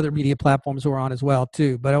 and all the other media platforms we're on as well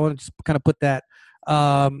too. But I want to just kind of put that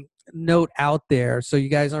note out there so you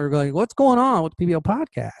guys are going, what's going on with the PBL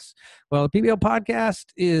podcast? Well, the PBL podcast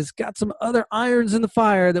is got some other irons in the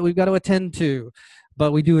fire that we've got to attend to,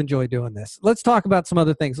 but we do enjoy doing this. Let's talk about some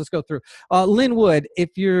other things. Let's go through. Lynn Wood,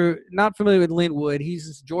 if you're not familiar with Lynn Wood, he's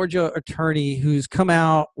this Georgia attorney who's come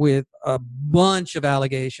out with a bunch of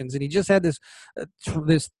allegations, and he just had this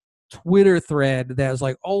Twitter thread that was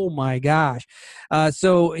like, oh my gosh.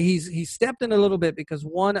 So he stepped in a little bit because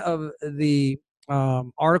one of the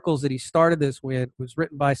articles that he started this with was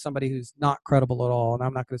written by somebody who's not credible at all. And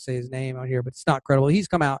I'm not going to say his name on here, but it's not credible. He's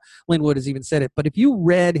come out. Lynn Wood has even said it. But if you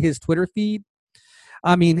read his Twitter feed,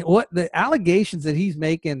 I mean, what the allegations that he's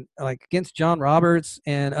making, like against John Roberts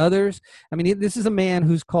and others. I mean, this is a man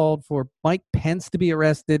who's called for Mike Pence to be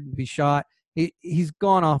arrested and be shot. He's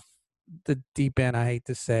gone off the deep end, I hate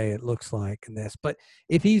to say, it looks like in this, but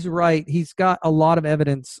if he's right, he's got a lot of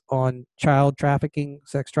evidence on child trafficking,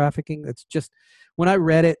 sex trafficking. It's just, when I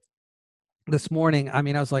read it this morning, I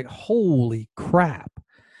mean, I was like, holy crap.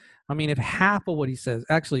 I mean, if half of what he says,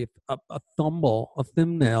 actually a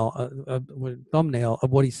thumbnail of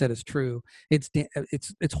what he said is true, it's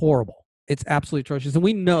horrible. It's absolutely atrocious. And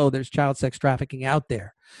we know there's child sex trafficking out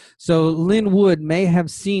there. So Lynn Wood may have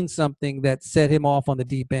seen something that set him off on the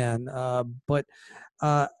deep end. But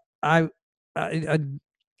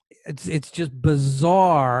it's just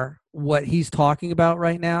bizarre what he's talking about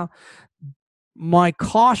right now. My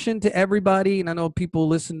caution to everybody, and I know people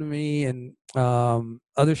listen to me and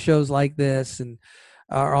other shows like this and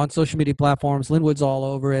are on social media platforms, Lynn Wood's all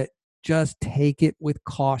over it. Just take it with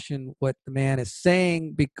caution what the man is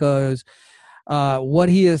saying, because what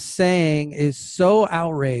he is saying is so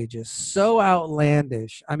outrageous, so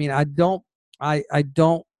outlandish. I mean, I don't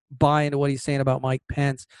buy into what he's saying about Mike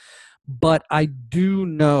Pence, but I do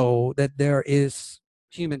know that there is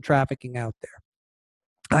human trafficking out there.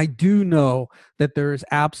 I do know that there is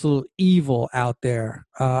absolute evil out there.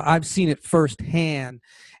 I've seen it firsthand,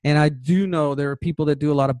 and I do know there are people that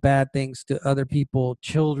do a lot of bad things to other people,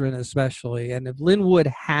 children especially. And if Lynn Wood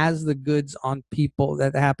has the goods on people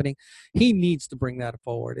that are happening, he needs to bring that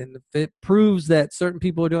forward. And if it proves that certain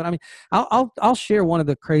people are doing, I mean, I'll share one of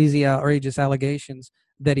the crazy, outrageous allegations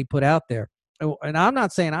that he put out there. And I'm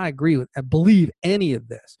not saying I believe any of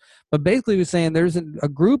this, but basically we're saying there's a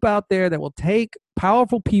group out there that will take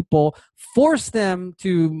powerful people, force them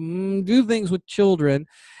to do things with children,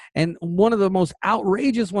 and one of the most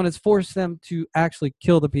outrageous one is force them to actually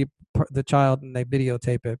kill the child, and they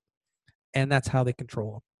videotape it, and that's how they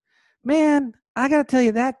control them. Man, I got to tell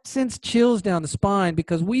you, that sends chills down the spine,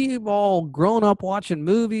 because we've all grown up watching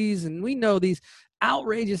movies, and we know these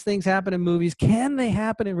outrageous things happen in movies. Can they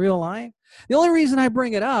happen in real life? The only reason I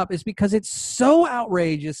bring it up is because it's so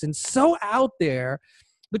outrageous and so out there,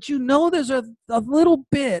 but you know there's a little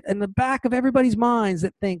bit in the back of everybody's minds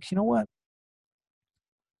that thinks, you know what?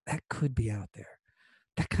 That could be out there.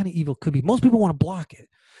 That kind of evil could be. Most people want to block it.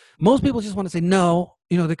 Most people just want to say no.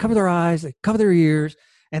 You know, they cover their eyes, they cover their ears,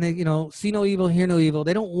 and they, see no evil, hear no evil.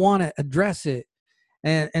 They don't want to address it.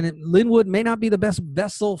 And Lynn Wood may not be the best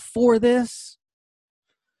vessel for this,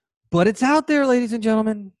 but it's out there, ladies and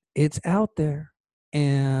gentlemen. It's out there.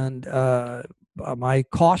 And my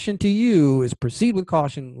caution to you is proceed with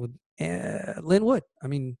caution with Lynn Wood. I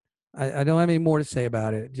mean, I don't have any more to say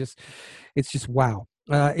about it. It's just wow.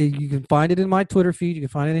 You can find it in my Twitter feed. You can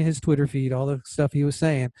find it in his Twitter feed, all the stuff he was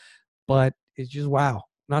saying. But it's just wow.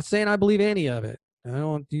 I'm not saying I believe any of it. I don't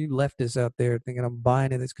want you leftists out there thinking I'm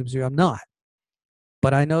buying it. I'm not.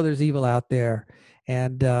 But I know there's evil out there.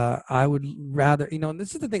 And I would rather, and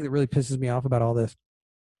this is the thing that really pisses me off about all this,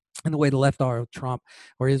 and the way the left are with Trump,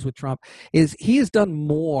 or is with Trump, is he has done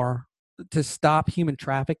more to stop human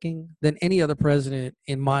trafficking than any other president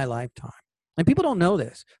in my lifetime. And people don't know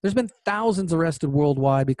this. There's been thousands arrested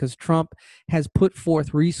worldwide because Trump has put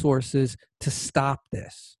forth resources to stop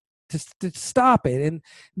this, to stop it. And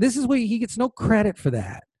this is where he gets no credit for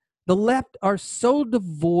that. The left are so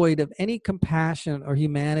devoid of any compassion or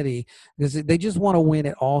humanity because they just want to win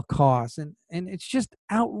at all costs. And it's just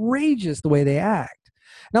outrageous the way they act.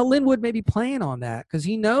 Now, Linwood may be playing on that because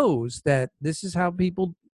he knows that this is how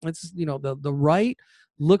people, it's, the right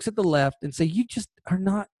looks at the left and say, you just are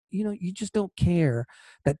not, you just don't care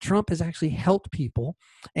that Trump has actually helped people,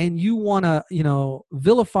 and you want to,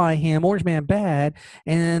 vilify him, orange man bad.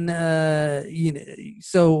 And,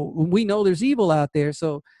 so we know there's evil out there.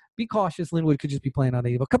 So be cautious. Linwood could just be playing on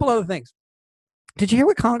evil. A couple other things. Did you hear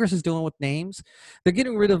what Congress is doing with names? They're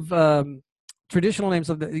getting rid of traditional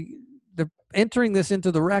names. They're entering this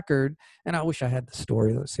into the record, and I wish I had the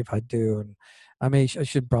story. Let's see if I do. And I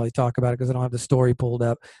should probably talk about it because I don't have the story pulled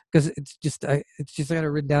up, because it's just I got it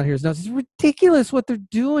written down here. It's ridiculous what they're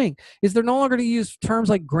doing. Is they're no longer going to use terms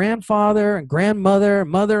like grandfather and grandmother,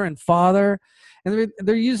 mother and father, and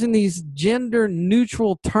they're using these gender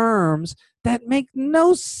neutral terms that make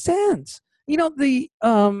no sense. The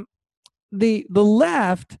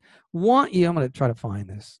left want you. I'm going to try to find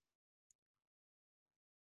this.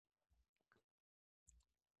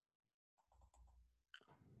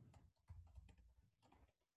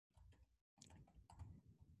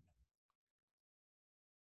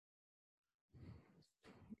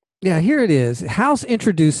 Yeah, here it is. House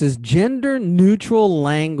introduces gender neutral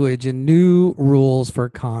language and new rules for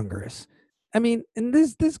Congress. I mean, and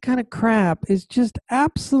this kind of crap is just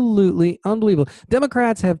absolutely unbelievable.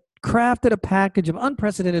 Democrats have crafted a package of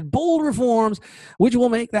unprecedented, bold reforms which will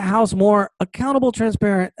make the House more accountable,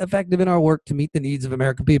 transparent, effective in our work to meet the needs of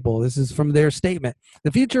American people. This is from their statement.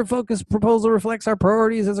 The future focus proposal reflects our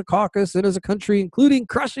priorities as a caucus and as a country, including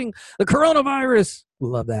crushing the coronavirus.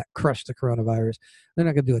 Love that. Crush the coronavirus. They're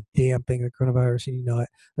not going to do a damn thing with coronavirus, and you know it.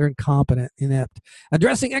 They're incompetent, inept.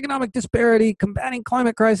 Addressing economic disparity, combating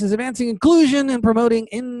climate crisis, advancing inclusion, and promoting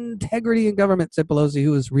integrity in government, said Pelosi,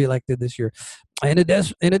 who was reelected this year. In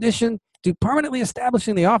addition to permanently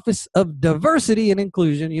establishing the Office of Diversity and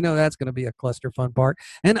Inclusion, that's going to be a cluster fun part,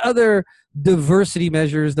 and other diversity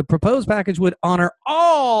measures, the proposed package would honor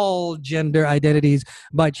all gender identities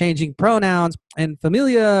by changing pronouns and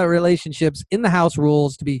familial relationships in the House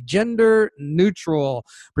rules to be gender neutral.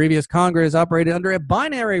 Previous Congress operated under a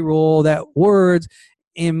binary rule that words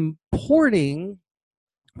importing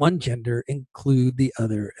one gender include the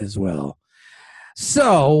other as well.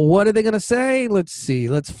 So what are they going to say? Let's see.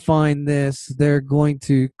 Let's find this. They're going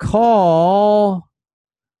to call...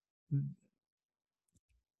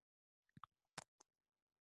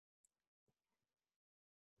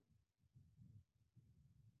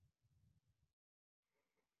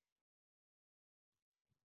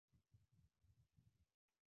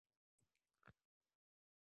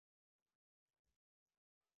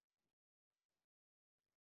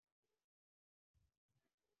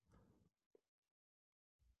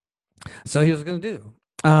 So here's what we're going to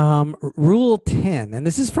do. Rule 10, and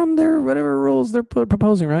this is from their whatever rules they're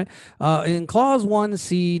proposing, right? In clause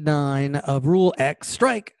 1C9 of Rule X,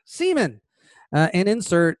 strike seamen and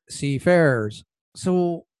insert seafarers.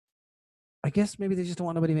 So I guess maybe they just don't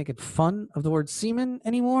want nobody making fun of the word seaman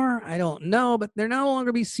anymore. I don't know, but they're no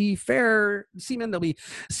longer be seamen, they'll be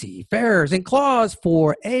seafarers. In clause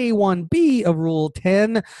 4A1B of Rule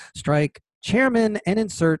 10, strike chairman and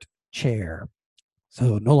insert chair.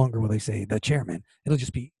 So no longer will they say the chairman. It'll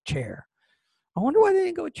just be chair. I wonder why they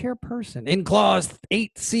didn't go with chairperson. In clause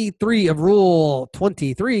 8C3 of Rule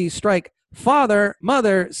 23, strike father,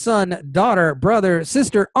 mother, son, daughter, brother,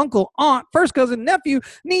 sister, uncle, aunt, first cousin, nephew,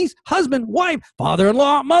 niece, husband, wife,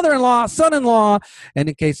 father-in-law, mother-in-law, son-in-law. And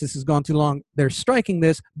in case this has gone too long, they're striking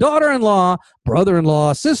this: daughter-in-law,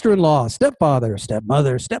 brother-in-law, sister-in-law, stepfather,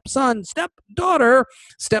 stepmother, stepson, stepdaughter,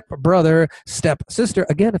 stepbrother, stepsister.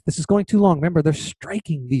 Again, if this is going too long, remember, they're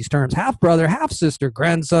striking these terms: half-brother, half-sister,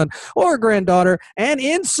 grandson, or granddaughter, and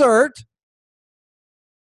insert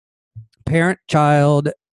parent, child,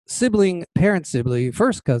 sibling, parent, sibling,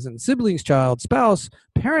 first cousin, siblings, child, spouse,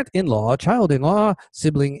 parent, in-law, child, in-law,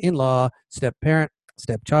 sibling, in-law, step parent,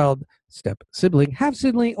 step child, step sibling, half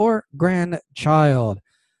sibling, or grandchild.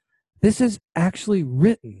 This is actually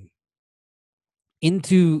written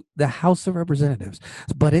into the House of Representatives,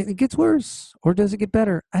 but it gets worse, or does it get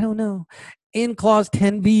better? I don't know. In clause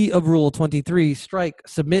 10B of Rule 23, strike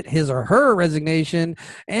submit his or her resignation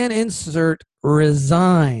and insert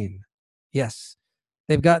resign. Yes.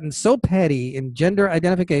 They've gotten so petty in gender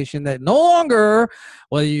identification that no longer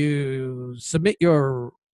will you submit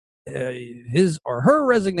your his or her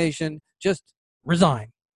resignation, just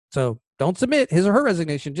resign. So don't submit his or her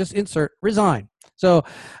resignation, just insert resign. So,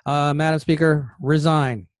 Madam Speaker,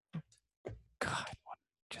 resign. God,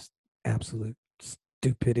 just absolute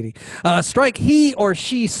stupidity. Strike he or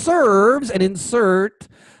she serves and insert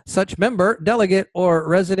such member, delegate, or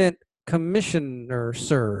resident commissioner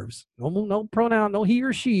serves. No pronoun, no he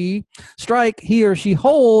or she. Strike he or she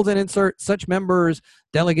holds and insert such members,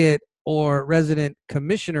 delegate, or resident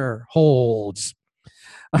commissioner holds.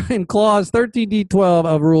 In clause 13D12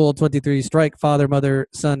 of Rule 23, strike father, mother,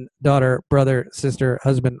 son, daughter, brother, sister,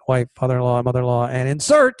 husband, wife, father-in-law, mother-in-law, and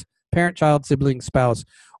insert parent, child, sibling, spouse,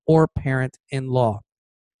 or parent-in-law.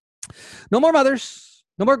 No more mothers,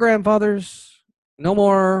 no more grandfathers, no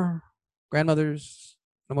more grandmothers,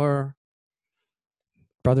 no more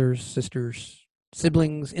brothers, sisters,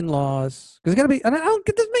 siblings, in-laws. Because it's got to be, and I don't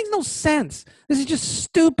get, this makes no sense. This is just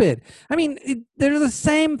stupid. I mean, they're the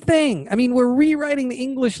same thing. I mean, we're rewriting the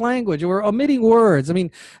English language. We're omitting words. I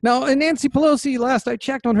mean, now, and Nancy Pelosi, last I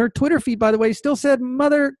checked on her Twitter feed, by the way, still said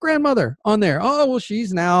mother, grandmother on there. Oh, well,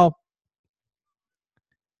 she's now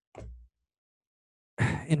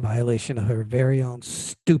in violation of her very own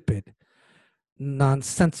stupid,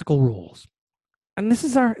 nonsensical rules. And this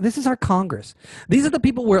is our Congress. These are the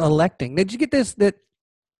people we're electing. Did you get this? That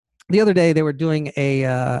the other day they were doing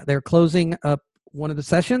they're closing up one of the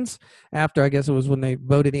sessions after, I guess it was when they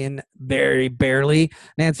voted in very barely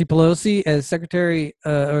Nancy Pelosi as Secretary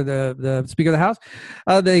or the Speaker of the House.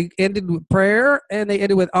 They ended with prayer and they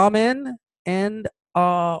ended with Amen and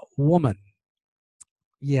a woman.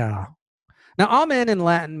 Yeah. Now, Amen in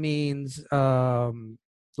Latin means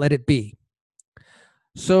let it be.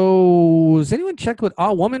 So, has anyone checked what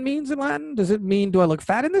a woman means in Latin? Does it mean, do I look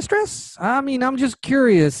fat in this dress? I mean, I'm just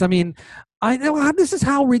curious. I mean, I know this is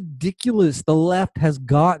how ridiculous the left has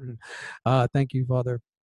gotten. Thank you, Father,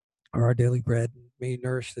 for our daily bread. May you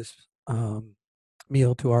nourish this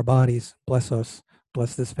meal to our bodies. Bless us.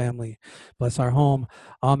 Bless this family. Bless our home.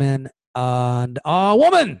 Amen. And a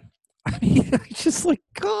woman. I mean, it's just like,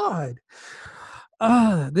 God.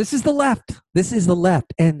 This is the left. This is the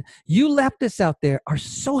left. And you leftists out there are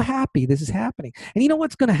so happy this is happening. And you know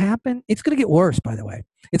what's going to happen? It's going to get worse, by the way.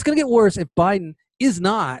 It's going to get worse if Biden is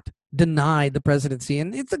not denied the presidency.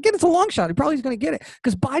 And it's a long shot. He probably is going to get it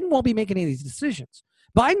because Biden won't be making any of these decisions.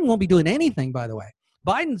 Biden won't be doing anything, by the way.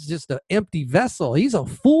 Biden's just an empty vessel. He's a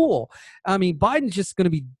fool. I mean, Biden's just going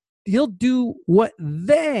to be, he'll do what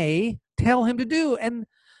they tell him to do. And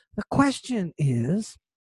the question is,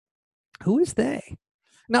 who is they?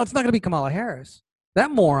 Now, it's not going to be Kamala Harris.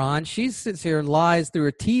 That moron, she sits here and lies through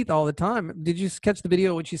her teeth all the time. Did you catch the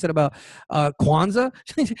video when she said about Kwanzaa?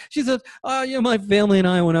 She said, my family and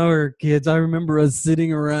I, when I were kids, I remember us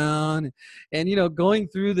sitting around and going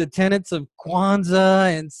through the tenets of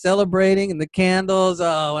Kwanzaa and celebrating and the candles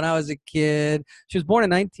when I was a kid. She was born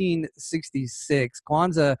in 1966.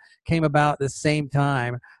 Kwanzaa came about the same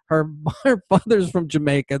time. Her father's from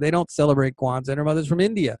Jamaica. They don't celebrate Kwanzaa, and her mother's from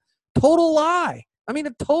India. Total lie. I mean,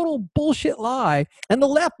 a total bullshit lie. And the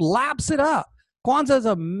left laps it up. Kwanzaa is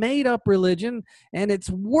a made-up religion, and it's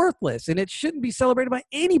worthless, and it shouldn't be celebrated by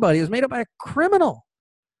anybody. It was made up by a criminal.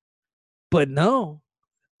 But no,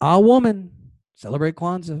 a woman celebrate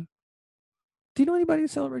Kwanzaa. Do you know anybody who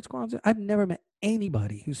celebrates Kwanzaa? I've never met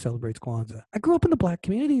anybody who celebrates Kwanzaa. I grew up in the black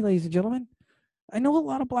community, ladies and gentlemen. I know a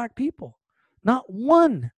lot of black people. Not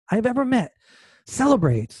one I've ever met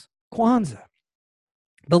celebrates Kwanzaa.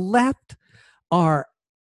 The left are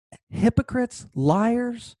hypocrites,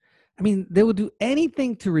 liars. I mean, they will do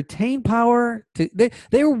anything to retain power.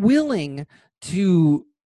 They're willing to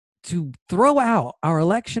throw out our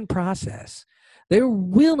election process. They're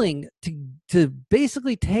willing to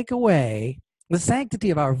basically take away the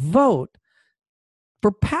sanctity of our vote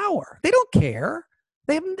for power. They don't care.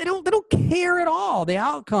 They don't care at all the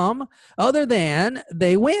outcome other than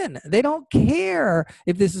they win. They don't care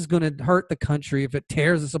if this is going to hurt the country, if it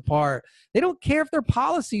tears us apart. They don't care if their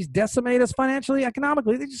policies decimate us financially,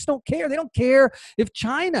 economically. They just don't care. They don't care if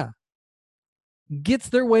China gets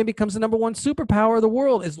their way and becomes the number one superpower of the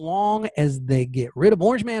world, as long as they get rid of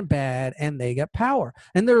Orange Man bad and they get power.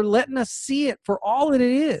 And they're letting us see it for all that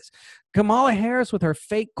it is. Kamala Harris with her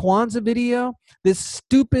fake Kwanzaa video, this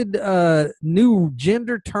stupid new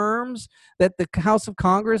gender terms that the House of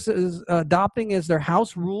Congress is adopting as their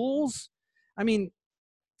House rules. I mean,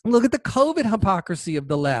 look at the COVID hypocrisy of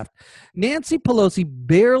the left. Nancy Pelosi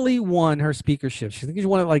barely won her speakership. She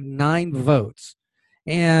won like 9 votes.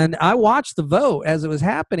 And I watched the vote as it was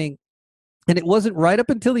happening, and it wasn't right up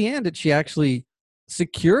until the end that she actually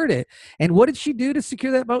secured it. And what did she do to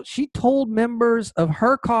secure that vote? She told members of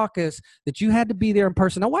her caucus that you had to be there in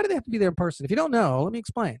person. Now, why do they have to be there in person? If you don't know, let me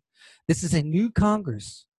explain. This is a new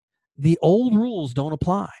Congress. The old rules don't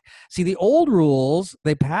apply. See, the old rules,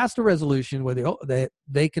 they passed a resolution where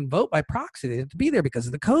they can vote by proxy. They have to be there because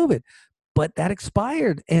of the COVID. But that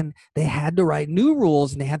expired, and they had to write new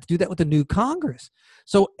rules, and they had to do that with the new Congress.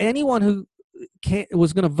 So anyone who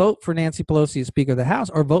was going to vote for Nancy Pelosi as Speaker of the House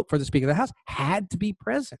or vote for the Speaker of the House had to be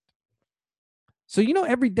present. So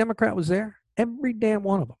every Democrat was there, every damn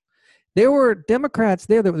one of them. There were Democrats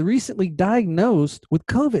there that were recently diagnosed with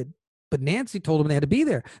COVID, but Nancy told them they had to be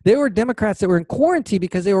there. There were Democrats that were in quarantine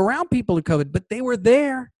because they were around people with COVID, but they were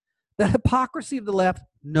there. The hypocrisy of the left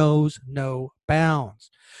knows no bounds.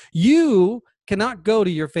 You cannot go to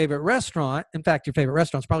your favorite restaurant. In fact, your favorite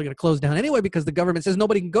restaurant's probably going to close down anyway because the government says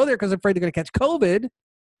nobody can go there because they're afraid they're going to catch COVID.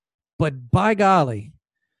 But by golly,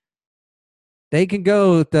 they can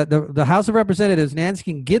go, the House of Representatives, Nancy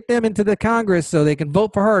can get them into the Congress so they can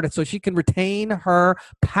vote for her so she can retain her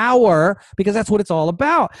power, because that's what it's all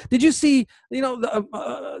about. Did you see,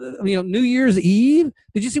 New Year's Eve?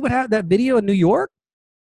 Did you see what happened, that video in New York?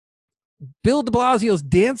 Bill de Blasio's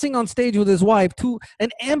dancing on stage with his wife to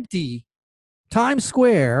an empty Times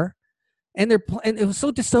Square, and it was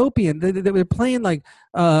so dystopian. They were playing like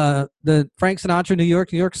the Frank Sinatra New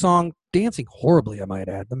York song, dancing horribly, I might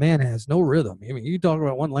add. The man has no rhythm. I mean, you talk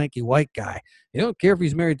about one lanky white guy. You don't care if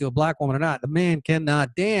he's married to a black woman or not. The man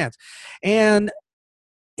cannot dance. And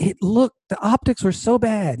the optics were so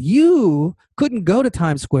bad. You couldn't go to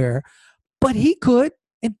Times Square, but he could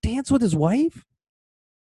and dance with his wife.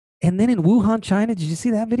 And then in Wuhan, China, did you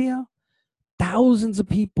see that video? Thousands of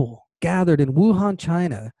people gathered in Wuhan,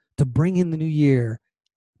 China to bring in the new year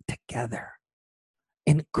together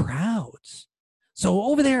in crowds. So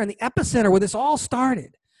over there in the epicenter where this all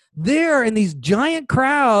started, there in these giant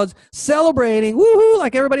crowds celebrating, woohoo,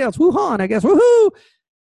 like everybody else, Wuhan, I guess, woohoo.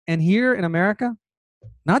 And here in America,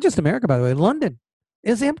 not just America, by the way, London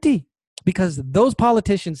is empty because those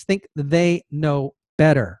politicians think they know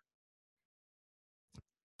better.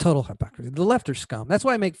 Total hypocrisy. The left are scum. That's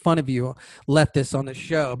why I make fun of you leftists on the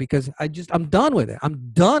show, because I'm done with it. I'm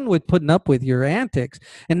done with putting up with your antics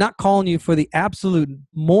and not calling you for the absolute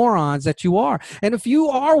morons that you are. And if you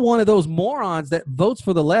are one of those morons that votes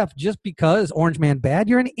for the left just because Orange Man bad,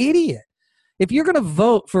 you're an idiot. If you're going to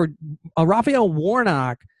vote for Raphael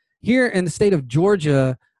Warnock here in the state of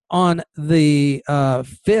Georgia on the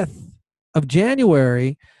 5th of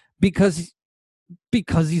January because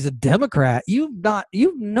he's a Democrat, you've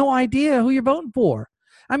no idea who you're voting for.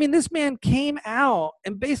 I mean, this man came out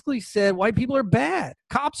and basically said white people are bad,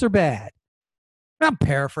 cops are bad. I'm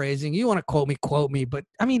paraphrasing. You want to quote me, but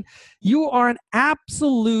I mean, you are an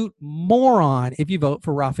absolute moron if you vote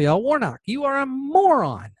for Raphael Warnock. You are a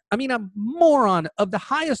moron. I mean, a moron of the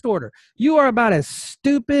highest order. You are about as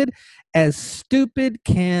stupid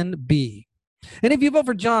can be. And if you vote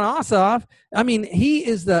for Jon Ossoff, I mean, he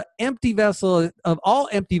is the empty vessel of all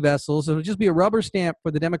empty vessels. It'll just be a rubber stamp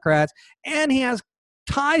for the Democrats. And he has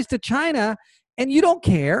ties to China, and you don't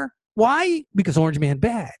care. Why? Because Orange Man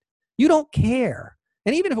bad. You don't care.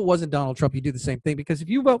 And even if it wasn't Donald Trump, you do the same thing, because if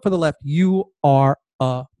you vote for the left, you are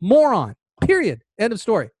a moron. Period. End of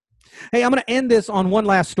story. Hey, I'm going to end this on one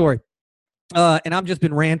last story. And I've just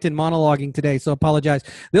been ranting, monologuing today, so apologize.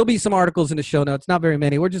 There'll be some articles in the show notes, not very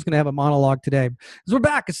many. We're just going to have a monologue today because we're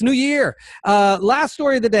back. It's New Year. Last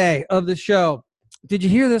story of the day of the show. Did you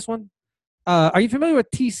hear this one? Are you familiar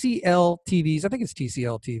with TCL TVs? I think it's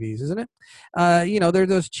TCL TVs, isn't it? They're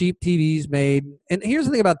those cheap TVs made. And here's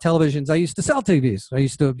the thing about televisions. I used to sell TVs. I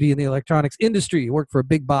used to be in the electronics industry, work for a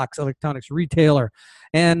big box electronics retailer.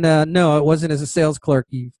 And no, it wasn't as a sales clerk,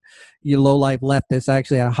 you low-life leftist. I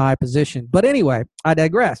actually had a high position. But anyway, I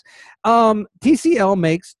digress. TCL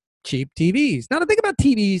makes cheap TVs. Now, the thing about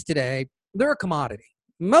TVs today, they're a commodity.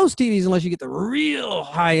 Most TVs, unless you get the real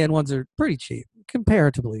high-end ones, are pretty cheap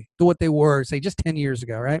comparatively to what they were, say, just 10 years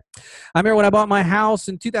ago, right? I remember when I bought my house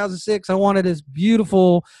in 2006, I wanted this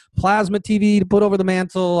beautiful plasma TV to put over the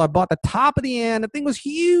mantle. I bought the top of the end. The thing was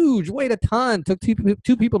huge, weighed a ton. Took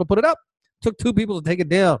two people to put it up. Took 2 people to take it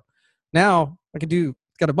down. Now I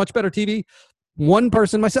got a much better TV. One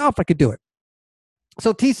person myself, I could do it.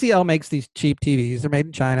 So TCL makes these cheap TVs. They're made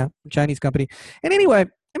in China, a Chinese company. And anyway,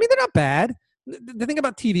 I mean, they're not bad. The thing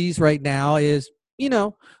about TVs right now is,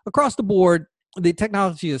 across the board, the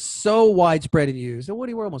technology is so widespread in use. And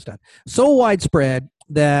Woody, we're almost done. So widespread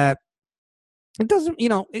that it doesn't,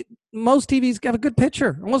 most TVs have a good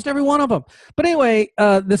picture, almost every one of them. But anyway,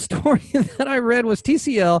 the story that I read was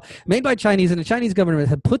TCL, made by Chinese, and the Chinese government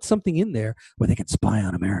had put something in there where they could spy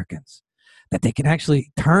on Americans. that they can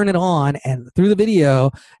actually turn it on and through the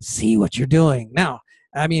video see what you're doing. Now,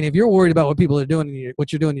 I mean, if you're worried about what people are doing,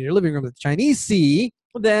 what you're doing in your living room that the Chinese see,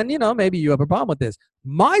 then, maybe you have a problem with this.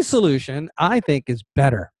 My solution, I think, is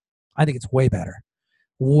better. I think it's way better.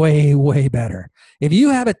 Way, way better. If you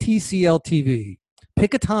have a TCL TV,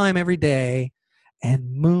 pick a time every day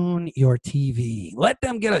and moon your TV. Let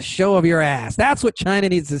them get a show of your ass. That's what China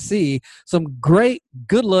needs to see. Some great,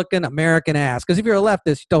 good-looking American ass. Because if you're a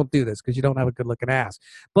leftist, don't do this because you don't have a good-looking ass.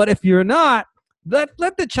 But if you're not,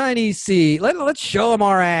 let the Chinese see. Let's show them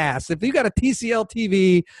our ass. If you got a TCL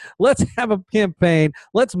TV, let's have a campaign.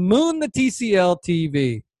 Let's moon the TCL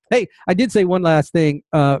TV. Hey, I did say one last thing,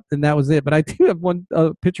 and that was it. But I do have one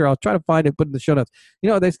picture. I'll try to find it, put it in the show notes.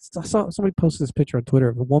 Somebody posted this picture on Twitter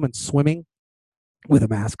of a woman swimming with a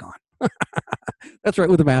mask on. That's right,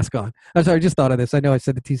 with a mask on. I'm sorry, I just thought of this. I know I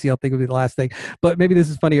said the TCL thing would be the last thing, but maybe this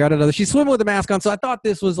is funnier. I don't know. She's swimming with a mask on, so I thought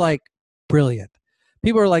this was like brilliant.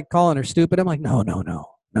 People are like calling her stupid. I'm like, no.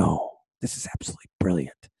 This is absolutely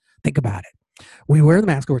brilliant. Think about it. We wear the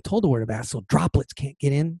mask, or we're told to wear the mask, so droplets can't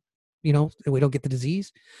get in, and we don't get the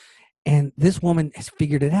disease. And this woman has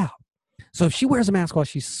figured it out. So if she wears a mask while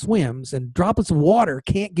she swims and droplets of water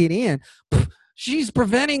can't get in, she's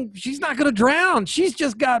not going to drown. She's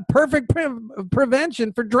just got perfect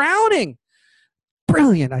prevention for drowning.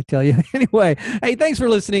 Brilliant, I tell you. Anyway, hey, thanks for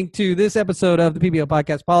listening to this episode of the PBO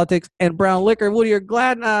Podcast, Politics and Brown Liquor. Woody, you're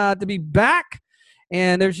glad to be back.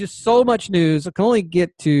 And there's just so much news. I can only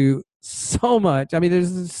get to so much. I mean,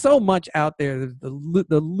 there's so much out there. There's the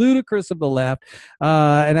ludicrous of the left.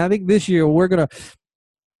 And I think this year we're going to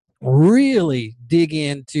really dig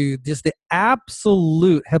into just the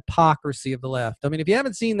absolute hypocrisy of the left. I mean, if you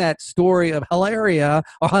haven't seen that story of Hilaria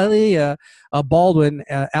Baldwin,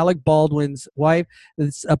 Alec Baldwin's wife,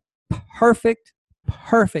 it's a perfect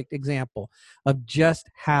example of just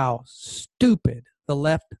how stupid the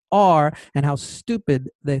left are and how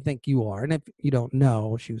stupid they think you are. And if you don't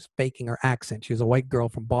know, she was faking her accent. She was a white girl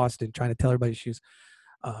from Boston trying to tell everybody she's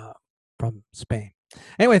from Spain.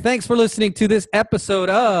 Anyway, thanks for listening to this episode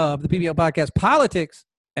of the PBO Podcast, Politics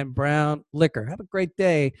and Brown Liquor. Have a great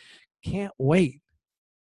day. Can't wait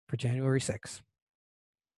for January 6th.